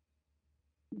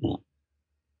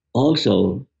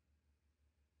 Also,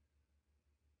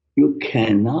 you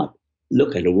cannot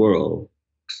look at the world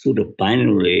through the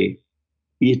binary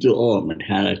either-or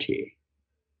mentality.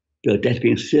 That's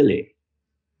being silly.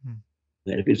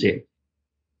 That's being silly.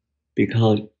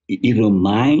 Because if your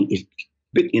mind is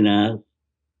big enough,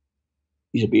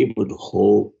 you should be able to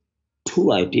hold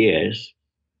two ideas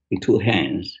in two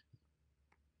hands.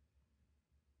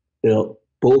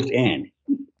 Both ends.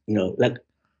 Like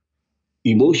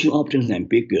emotion often is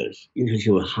ambiguous. You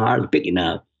should have a heart big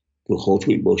enough to hold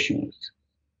two emotions.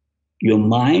 Your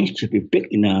mind should be big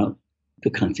enough to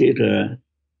consider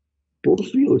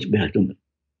both views.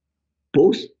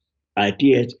 Both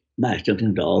ideas might have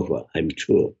something to offer. I'm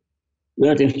true.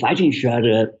 Rather than fighting each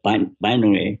other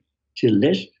binary, so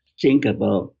let's think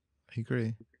about. I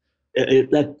agree.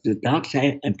 Like the dark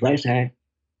side and bright side,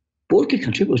 both can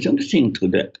contribute something to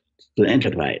the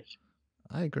enterprise.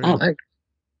 I agree.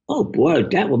 Oh boy,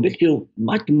 that will make you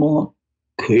much more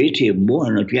creative, more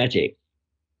energetic.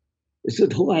 So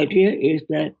the whole idea is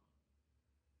that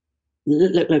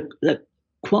like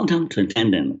quantum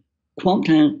transcendence.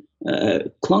 quantum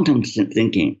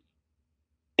thinking.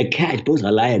 A cat both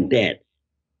alive and dead.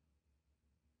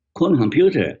 Quantum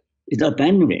computer is not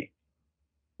binary.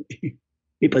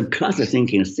 People cluster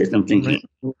thinking, system thinking.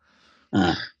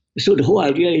 Right. So the whole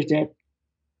idea is that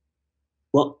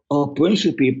our brain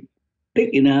should be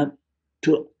big enough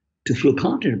to feel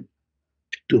comfortable,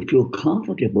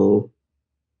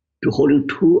 to holding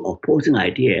two opposing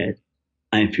ideas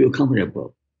and feel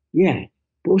comfortable. Yeah,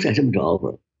 both are something to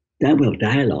offer. Then we have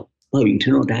dialogue, we have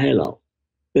internal dialogue.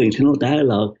 The internal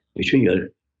dialogue between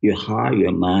your heart,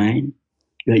 your mind,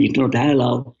 your internal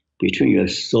dialogue between your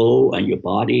soul and your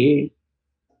body.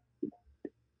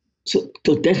 So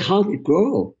that's how we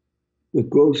grow. We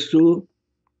grow through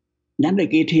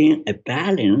navigating a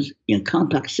balance in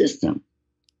complex system.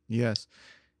 Yes.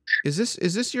 Is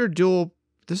this your dual?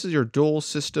 This is your dual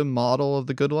system model of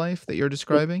the good life that you're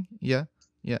describing? Yeah.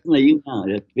 Yeah. I mean,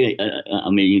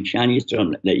 in Chinese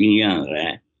term, the yin yang,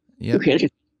 right? Yeah. Okay,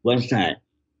 one side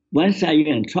you're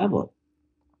in trouble.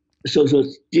 So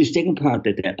the second part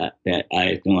that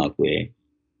I don't agree,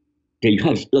 that you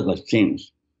have to look at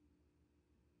things.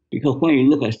 Because when you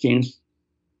look at things,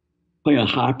 when your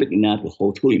heart big enough to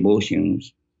hold two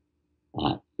emotions,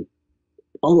 all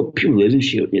people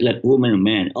relationship, like woman and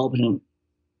man, often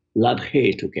love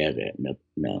hate together.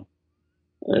 No.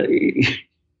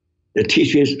 The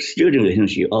teacher-student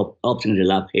relationship often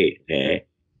love hate. Okay?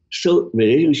 So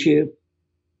relationship,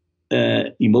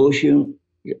 emotion,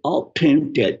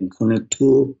 often get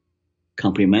two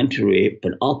complementary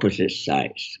but opposite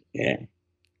sides. Okay?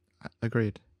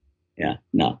 Agreed. Yeah.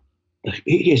 Now,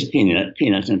 here's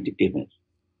some difference.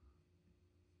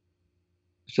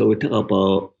 So we talk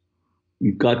about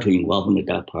you got to involve in the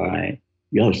dark part.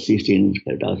 You have to see things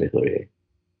paradoxically.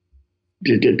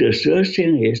 The third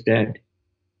thing is that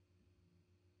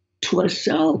to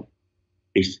self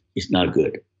is not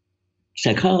good.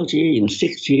 Psychology in the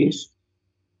 60s,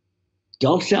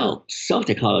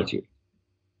 self-psychology.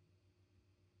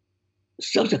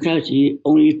 Self-psychology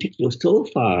only takes you so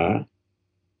far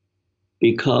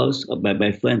because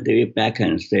my friend David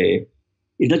Beckham say,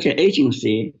 it's not just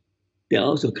agency, they're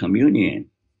also community.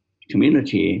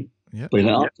 Yep. But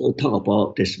I also talk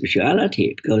about the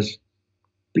spirituality because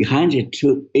behind the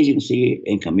two agency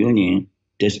and communion,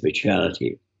 the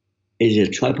spirituality is a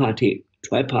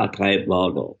tripartite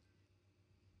model.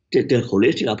 The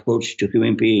holistic approach to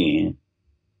human being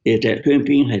is that human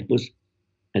being has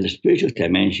a spiritual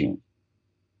dimension.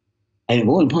 And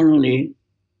more importantly,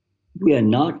 we are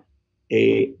not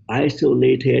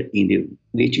isolated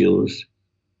individuals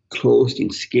closed in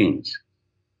skins.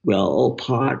 We are all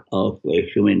part of a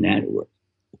human network.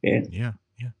 Okay? Yeah.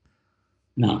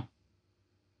 Now,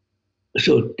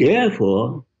 so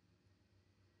therefore,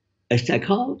 a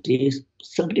psychologist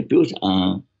simply builds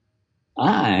on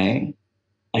I,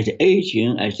 as an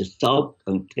agent, as a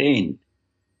self-contained,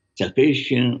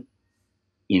 sufficient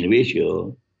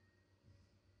individual,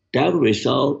 that will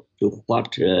result to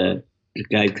what the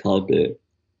guy called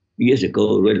years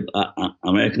ago,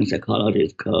 American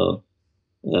psychologist called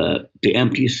the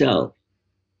empty self.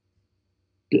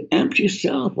 The empty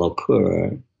self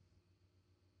occurs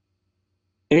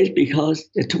is because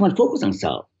there's too much focus on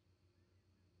self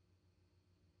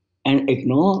and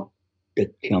ignore the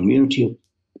community,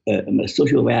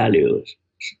 social values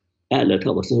at the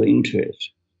top of social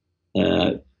interest,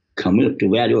 the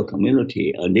value of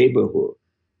community, a neighborhood,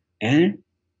 and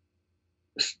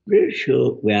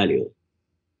spiritual value.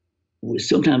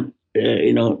 Sometimes,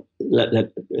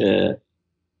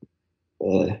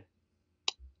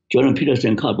 Jordan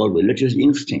Peterson called about religious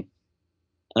instinct.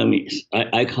 I mean,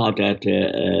 I call that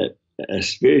a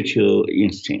spiritual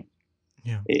instinct.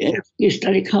 Yeah. You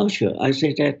study culture. I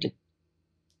say that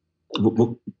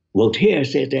Voltaire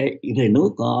said that if you know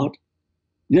God,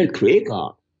 you have to create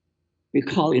God.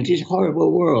 Because in this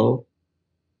horrible world,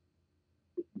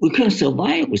 we can't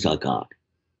survive without God.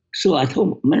 So I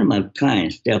told many of my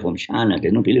clients, they're from China, they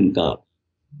don't believe in God.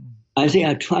 I say,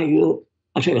 I try to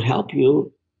help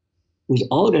you with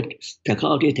all the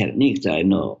psychology techniques that I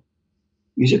know.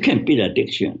 You just can't beat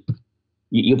addiction.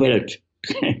 You better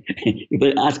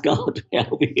ask God to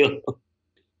help you.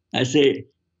 I say,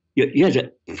 you have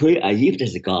to pray as if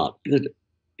there's a God. Because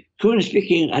currently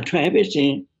speaking, I try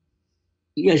everything.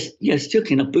 You still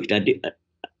cannot break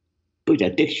the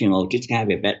addiction or this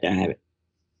habit, bad habit.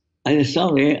 I said,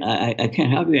 sorry, I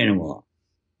can't help you anymore.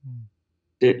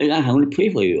 I can only pray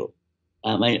for you.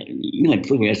 You can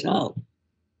pray for yourself.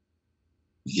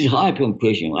 This is how I become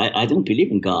Christian. I don't believe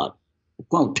in God.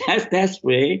 Well, that's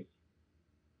way.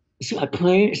 So I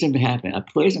pray, something happened. I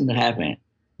pray, something happened.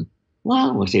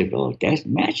 Wow, I say, bro, that's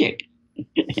magic.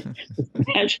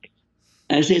 Magic.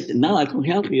 I said, now I can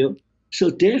help you. So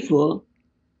therefore,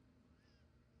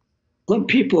 when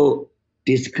people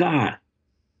discard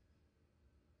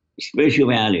spiritual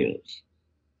values,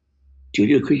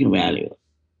 Judeo-Christian values,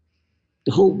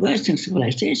 the whole Western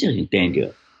civilization is in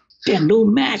danger. They are no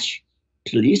match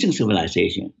to the Eastern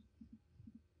civilization.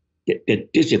 The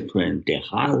discipline, the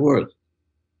hard work,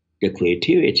 the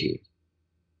creativity.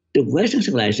 The Western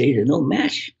civilization is no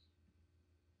match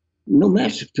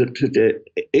to the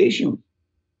Asian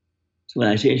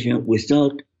civilization.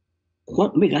 Without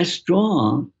what makes us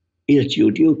strong is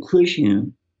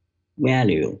Judeo-Christian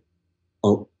value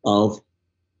of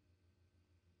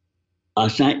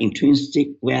assign intrinsic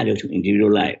value to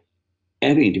individual life.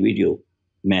 Every individual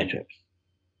matters.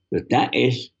 So that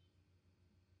is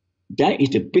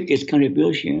the biggest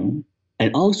contribution,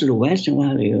 and also the Western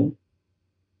value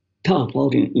talk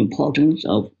about the importance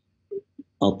of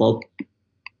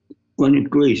granting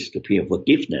grace to people,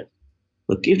 forgiveness.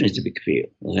 Forgiveness is a big field.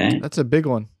 Okay, that's a big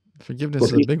one. Forgiveness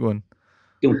is a big one.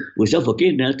 Without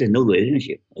forgiveness, there's no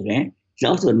relationship. Okay, it's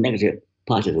also a negative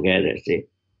part together. See,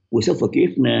 without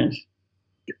forgiveness,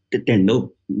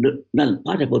 there's not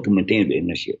possible to maintain a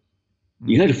relationship.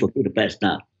 You have to forgive the bad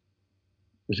stuff.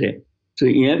 You see, so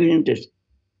in everything, there's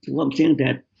one thing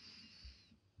that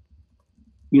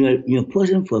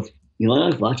person in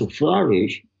order for us to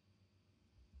flourish,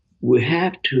 we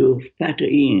have to factor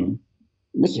in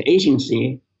not just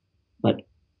agency, but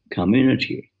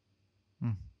community.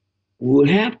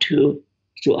 We have to.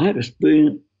 So I've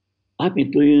been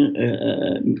doing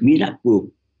a meetup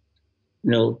group,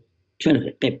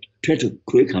 trying to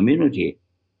create community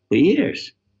for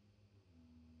years.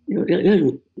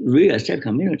 Really accept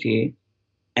community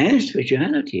and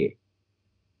spirituality.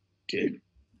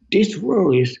 This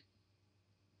world is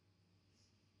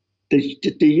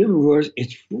the universe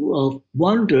is full of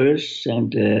wonders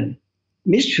and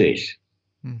mysteries.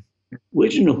 We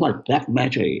don't know what black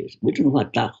matter is. We don't know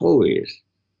what dark hole is.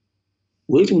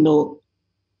 We don't know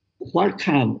what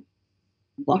kind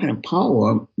of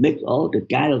power makes all the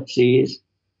galaxies,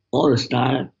 all the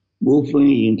stars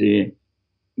moving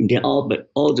in the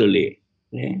orbit orderly.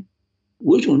 Okay?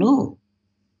 We don't know.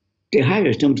 They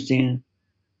have something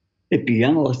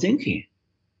beyond our thinking.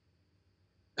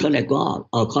 Call it God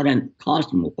or call it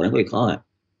cosmos, whatever we call it.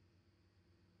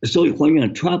 So when you're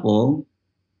in trouble,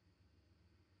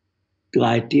 the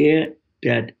idea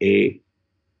that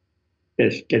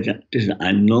there's an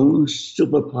unknown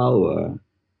superpower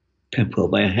can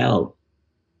provide help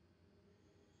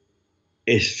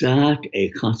is such a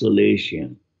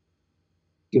consolation.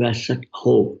 Give us such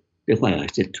hope. That's why I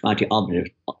said tragic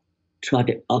optimism.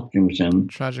 Tragic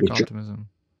optimism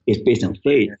is based on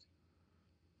faith.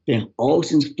 Then all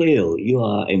things fail. You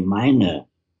are a miner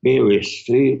buried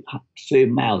 3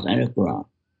 miles underground.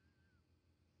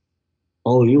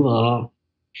 Or you are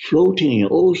floating in the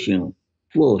ocean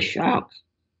full of sharks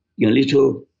in a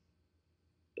little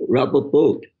rubber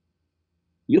boat.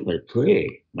 You better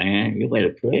pray, man. You better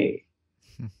pray.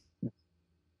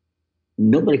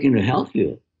 Nobody can help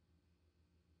you.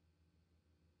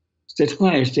 That's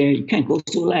why I say you can't go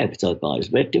through life without God. It's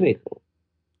very difficult.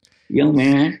 Young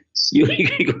man, you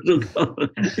can go through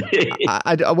God.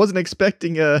 I wasn't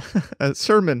expecting a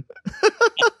sermon.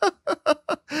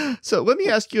 So let me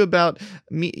ask you about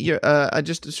me. I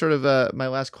just sort of my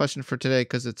last question for today,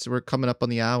 because we're coming up on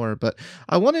the hour. But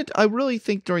I really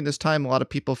think during this time, a lot of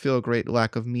people feel a great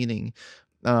lack of meaning.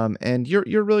 And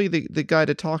you're really the guy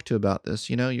to talk to about this.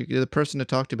 You're the person to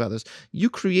talk to about this. You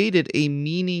created a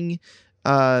meaning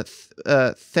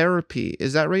therapy.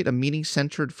 Is that right? A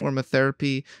meaning-centered form of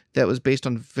therapy that was based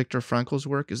on Viktor Frankl's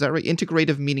work. Is that right?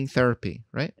 Integrative meaning therapy,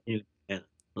 right? Yeah.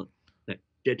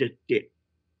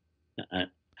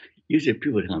 Usually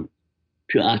people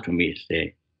ask me,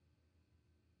 say,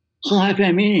 how I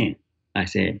find meaning? I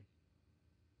say,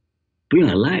 being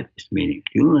alive is meaning.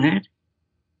 You know that?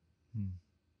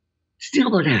 Think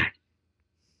about that.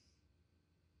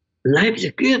 Life is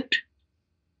a gift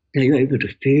that you're able to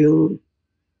feel,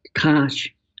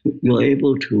 touch, you're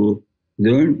able to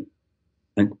learn,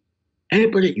 and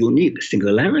everybody's unique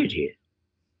singularity.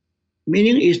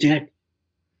 Meaning is that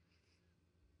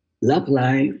love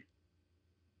life,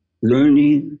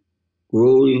 learning,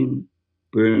 growing,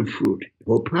 bearing fruit, the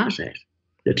whole process,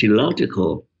 the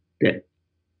theological, that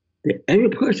every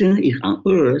person is on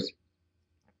earth,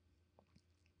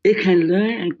 it can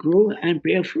learn and grow and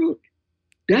bear fruit.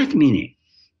 That's meaning.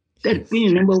 That's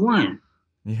meaning number one.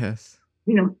 Yes.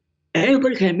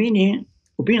 Everybody can meaning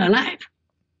for being alive.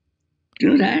 Do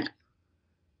you know that?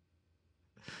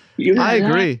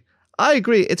 I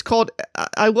agree. It's called,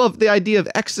 I love the idea of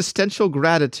existential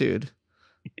gratitude.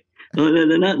 No, no,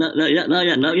 no, no, no, not yet, not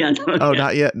yet, not yet. Oh,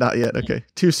 not yet, not yet. Okay,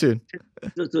 too soon.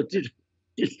 So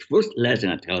this first lesson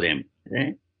I tell them,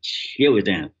 share with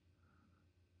them.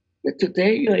 But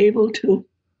today you're able to.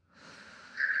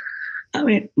 I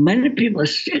mean, many people are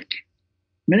sick.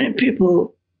 Many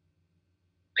people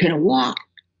can walk.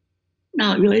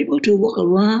 Now you're able to walk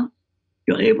around.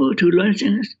 You're able to learn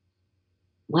things.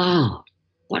 Wow,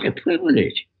 what a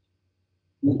privilege.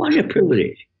 What a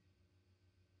privilege.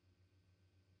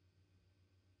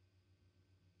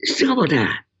 Think about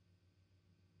that.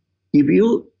 If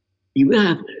you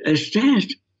have a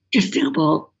sense, just think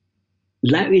about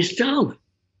life itself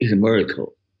is a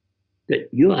miracle. That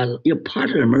you're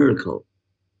part of a miracle.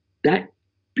 That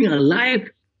being alive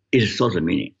is a source of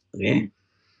meaning. Okay?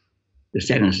 The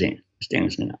second thing.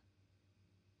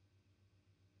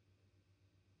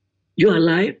 You're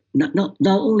alive, not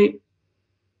only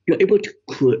you're able to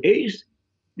create,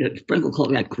 Frankel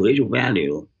called that creative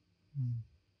value.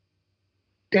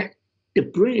 That the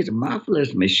brain is a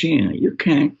marvelous machine. You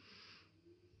can,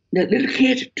 the little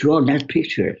kids draw nice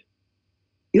pictures.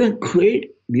 You can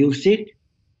create music,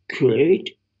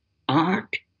 create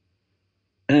art.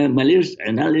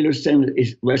 Another little son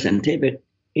is very scientific,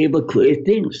 able to create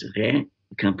things, okay?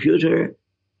 Computer.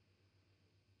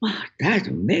 Wow, that's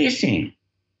amazing.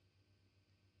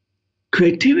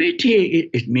 Creativity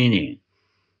is meaning.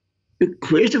 You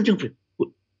create something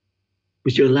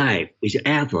with your life, with your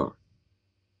effort.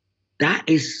 That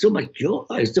is so much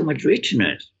joy, so much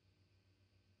richness.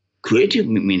 Creative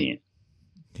meaning.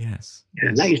 Yes.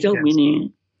 Life itself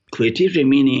meaning, creativity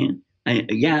meaning. And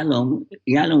Yalom,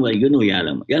 well, you know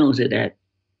Yalom. Yalom said that,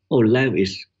 oh, life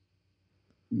is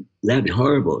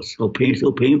horrible, so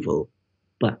painful.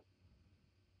 But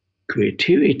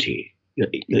creativity,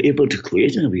 you're able to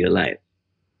create something with your life.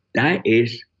 That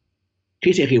is,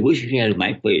 he said he wished he had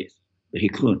my faith, but he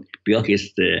couldn't because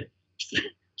his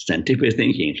scientific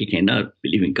thinking. He cannot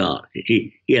believe in God.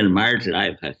 He admires that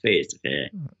I have faith.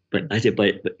 But I said,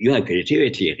 but you have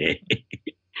creativity. Okay?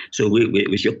 So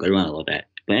we joke around about that.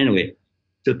 But anyway,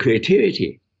 so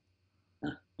creativity,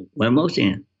 one more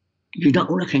thing, you not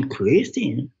only can create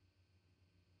things,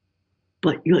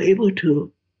 but you're able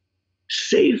to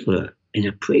savor and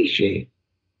appreciate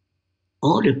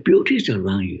all the beauties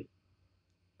around you.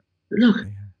 Look,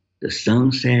 the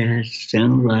sunset,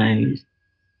 sunrise,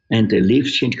 and the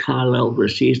leaves change color over the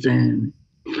season.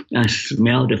 I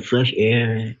smell the fresh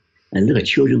air, and look at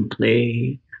children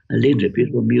play, and listen to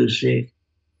beautiful music.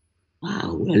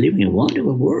 Wow, we're living in a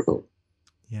wonderful world.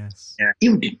 Yes.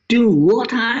 Even during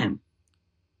wartime,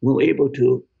 we were able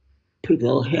to put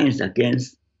our hands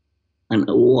against an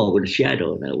wall with a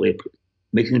shadow that way,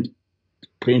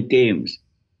 playing games.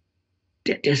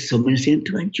 There's so many things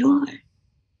to enjoy.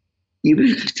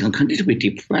 Even some countries to be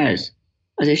depressed,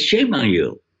 I say, shame on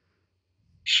you.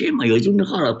 Shame on you. You don't know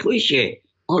how to appreciate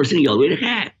all the things you already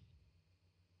have.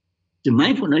 The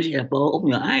mindfulness is about open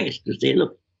your eyes to say,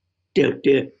 look, there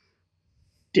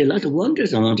are lots of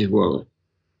wonders around this world.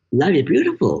 Life is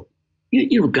beautiful.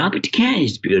 You know, garbage can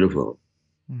is beautiful.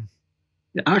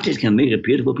 The artist can make a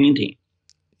beautiful painting.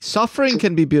 Suffering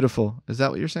can be beautiful. Is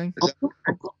that what you're saying?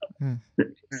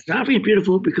 Suffering is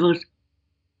beautiful because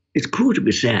it's cool to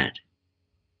be sad.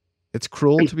 It's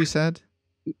cruel to be sad?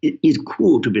 It's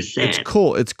cool to be sad. It's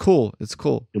cool. It's cool. It's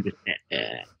cool. To be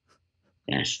sad.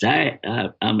 Yes,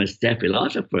 I'm a sad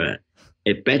philosopher.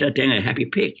 It's better than a happy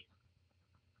pig.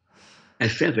 A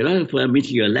sad philosopher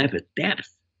means your life is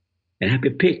depth. A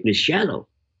happy pig is shallow.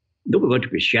 Nobody wants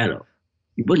to be shallow.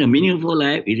 You want a meaningful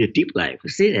life, it's a deep life.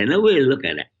 See, another way to look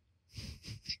at it.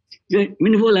 Your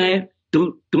meaningful life,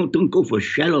 don't go for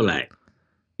shallow life.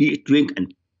 Eat, drink,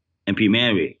 and be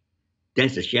merry.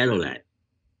 That's a shallow life.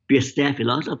 Be a sad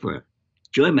philosopher.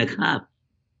 Join my club.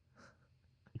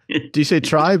 Do you say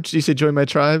tribe? Do you say join my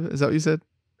tribe? Is that what you said?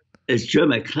 It's join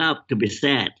my club to be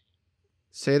sad.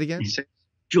 Say it again.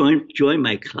 Join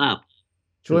my club.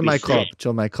 Join my club.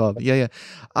 Join my club. Yeah.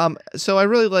 So I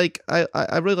really like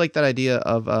I really like that idea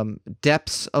of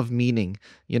depths of meaning.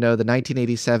 You know, the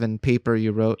 1987 paper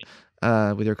you wrote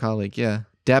with your colleague. Yeah,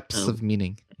 depths of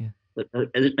meaning. Yeah. But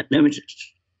let me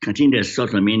continue the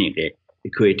sort of meaning. Okay?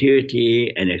 The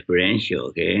creativity and experiential.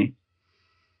 Okay.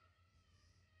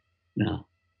 Now,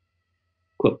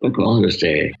 one could also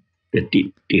say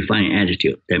the defining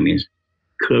attitude. That means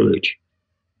courage.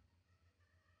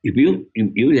 If you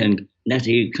then, let's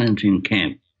say you come to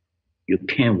camp, you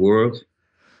can't work,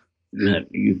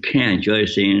 you can't enjoy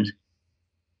things,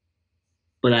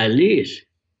 but at least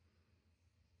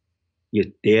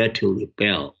you dare to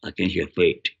rebel against your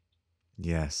fate.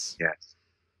 Yes.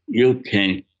 You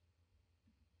can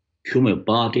kill my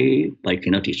body, but you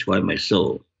cannot destroy my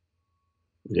soul.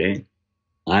 Okay,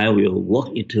 I will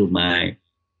walk into my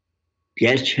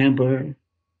gas chamber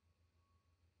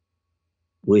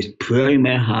with prayer in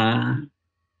my heart,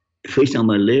 praise on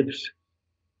my lips.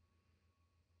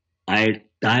 I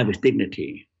die with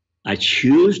dignity. I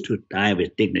choose to die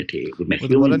with dignity, with my With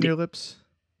what human on your lips?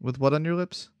 With what on your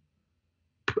lips?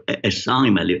 a song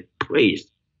in my lips,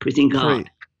 praising God,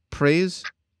 Praise?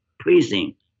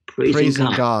 praising Praising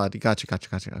God God. Gotcha.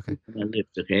 Okay. in my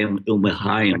lips. Okay, in my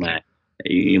heart,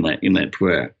 in my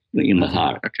prayer, in my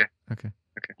heart. Okay.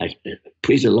 I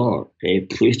praise the Lord. Okay,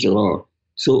 praise the Lord.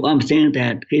 So I'm saying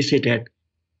that he said that,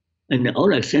 and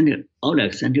all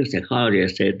Existential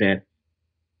psychologists said that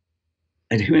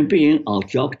as a human being, our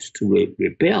job is to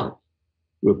rebel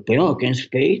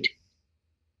against fate,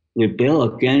 rebel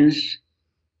against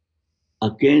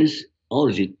all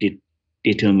the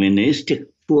deterministic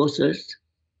forces,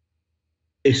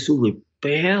 is to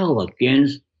rebel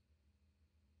against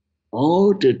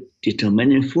all the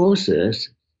determining forces.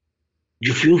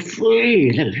 You feel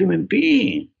free like a human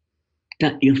being,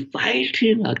 that you're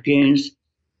fighting against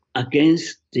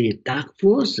the dark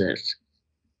forces.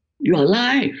 You're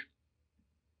alive.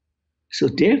 So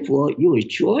therefore, you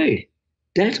enjoy.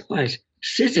 That's why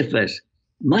Sisyphus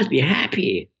must be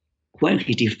happy when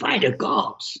he defied the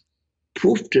gods,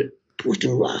 pushed the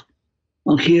rock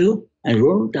on hill and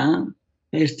rolled down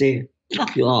and say,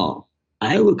 fuck you all.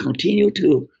 I will continue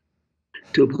to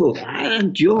pull. I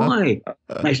enjoy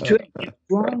my strength gets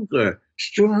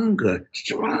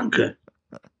stronger.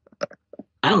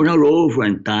 I will not roll over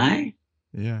and die.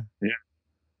 Yeah.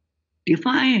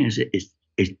 Defiance is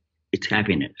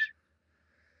happiness.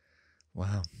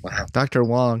 Wow. Dr.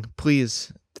 Wong,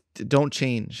 please don't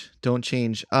change.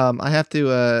 I have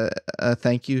to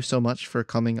thank you so much for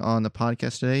coming on the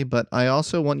podcast today, but I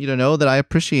also want you to know that I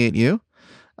appreciate you.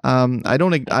 I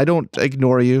don't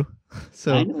ignore you.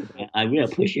 So I know that. I really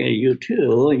appreciate you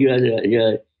too. You're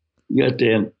the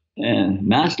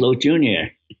Maslow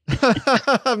Jr.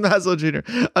 Maslow Jr.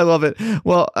 I love it.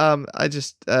 Well, I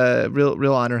just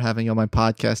real honor having you on my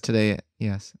podcast today.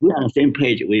 Yes. We're on the same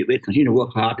page. We continue to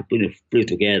work hard to put it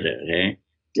together. Okay?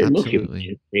 There's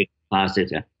Absolutely. no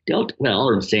classes. We're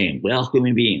all the same. We're all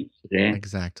human beings. Okay?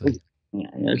 Exactly.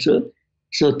 Yeah, so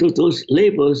those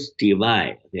labels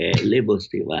divide. Okay? Labels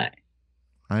divide.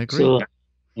 I agree. So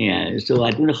so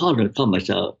I don't know how to call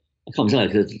myself. I call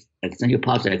myself Existential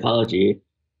Psychology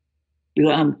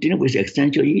because I'm dealing with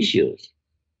existential issues.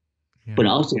 Yeah. But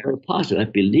also very positive. I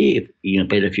believe in a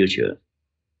better future.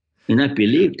 And I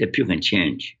believe that people can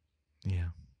change. Yeah.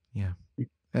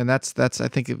 And that's I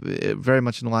think very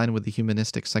much in line with the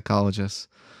humanistic psychologists,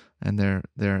 and they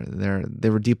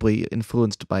were deeply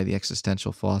influenced by the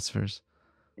existential philosophers.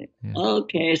 Yeah.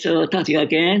 Okay, so I'll talk to you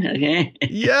again. Okay.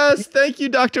 Yes, thank you,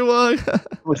 Dr. Wong.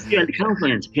 We'll see you at the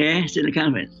conference. Okay, see you at the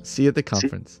conference. See you at the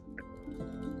conference.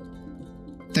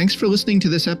 Thanks for listening to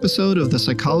this episode of the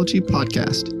Psychology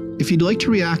Podcast. If you'd like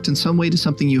to react in some way to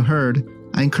something you heard,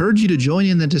 I encourage you to join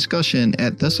in the discussion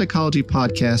at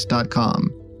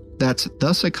thepsychologypodcast.com. That's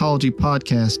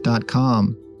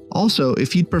thepsychologypodcast.com. Also,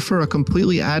 if you'd prefer a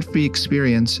completely ad-free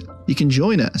experience, you can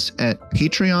join us at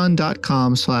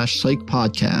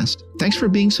patreon.com/psychpodcast. Thanks for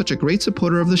being such a great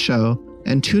supporter of the show,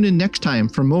 and tune in next time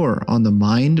for more on the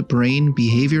mind, brain,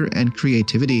 behavior, and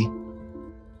creativity.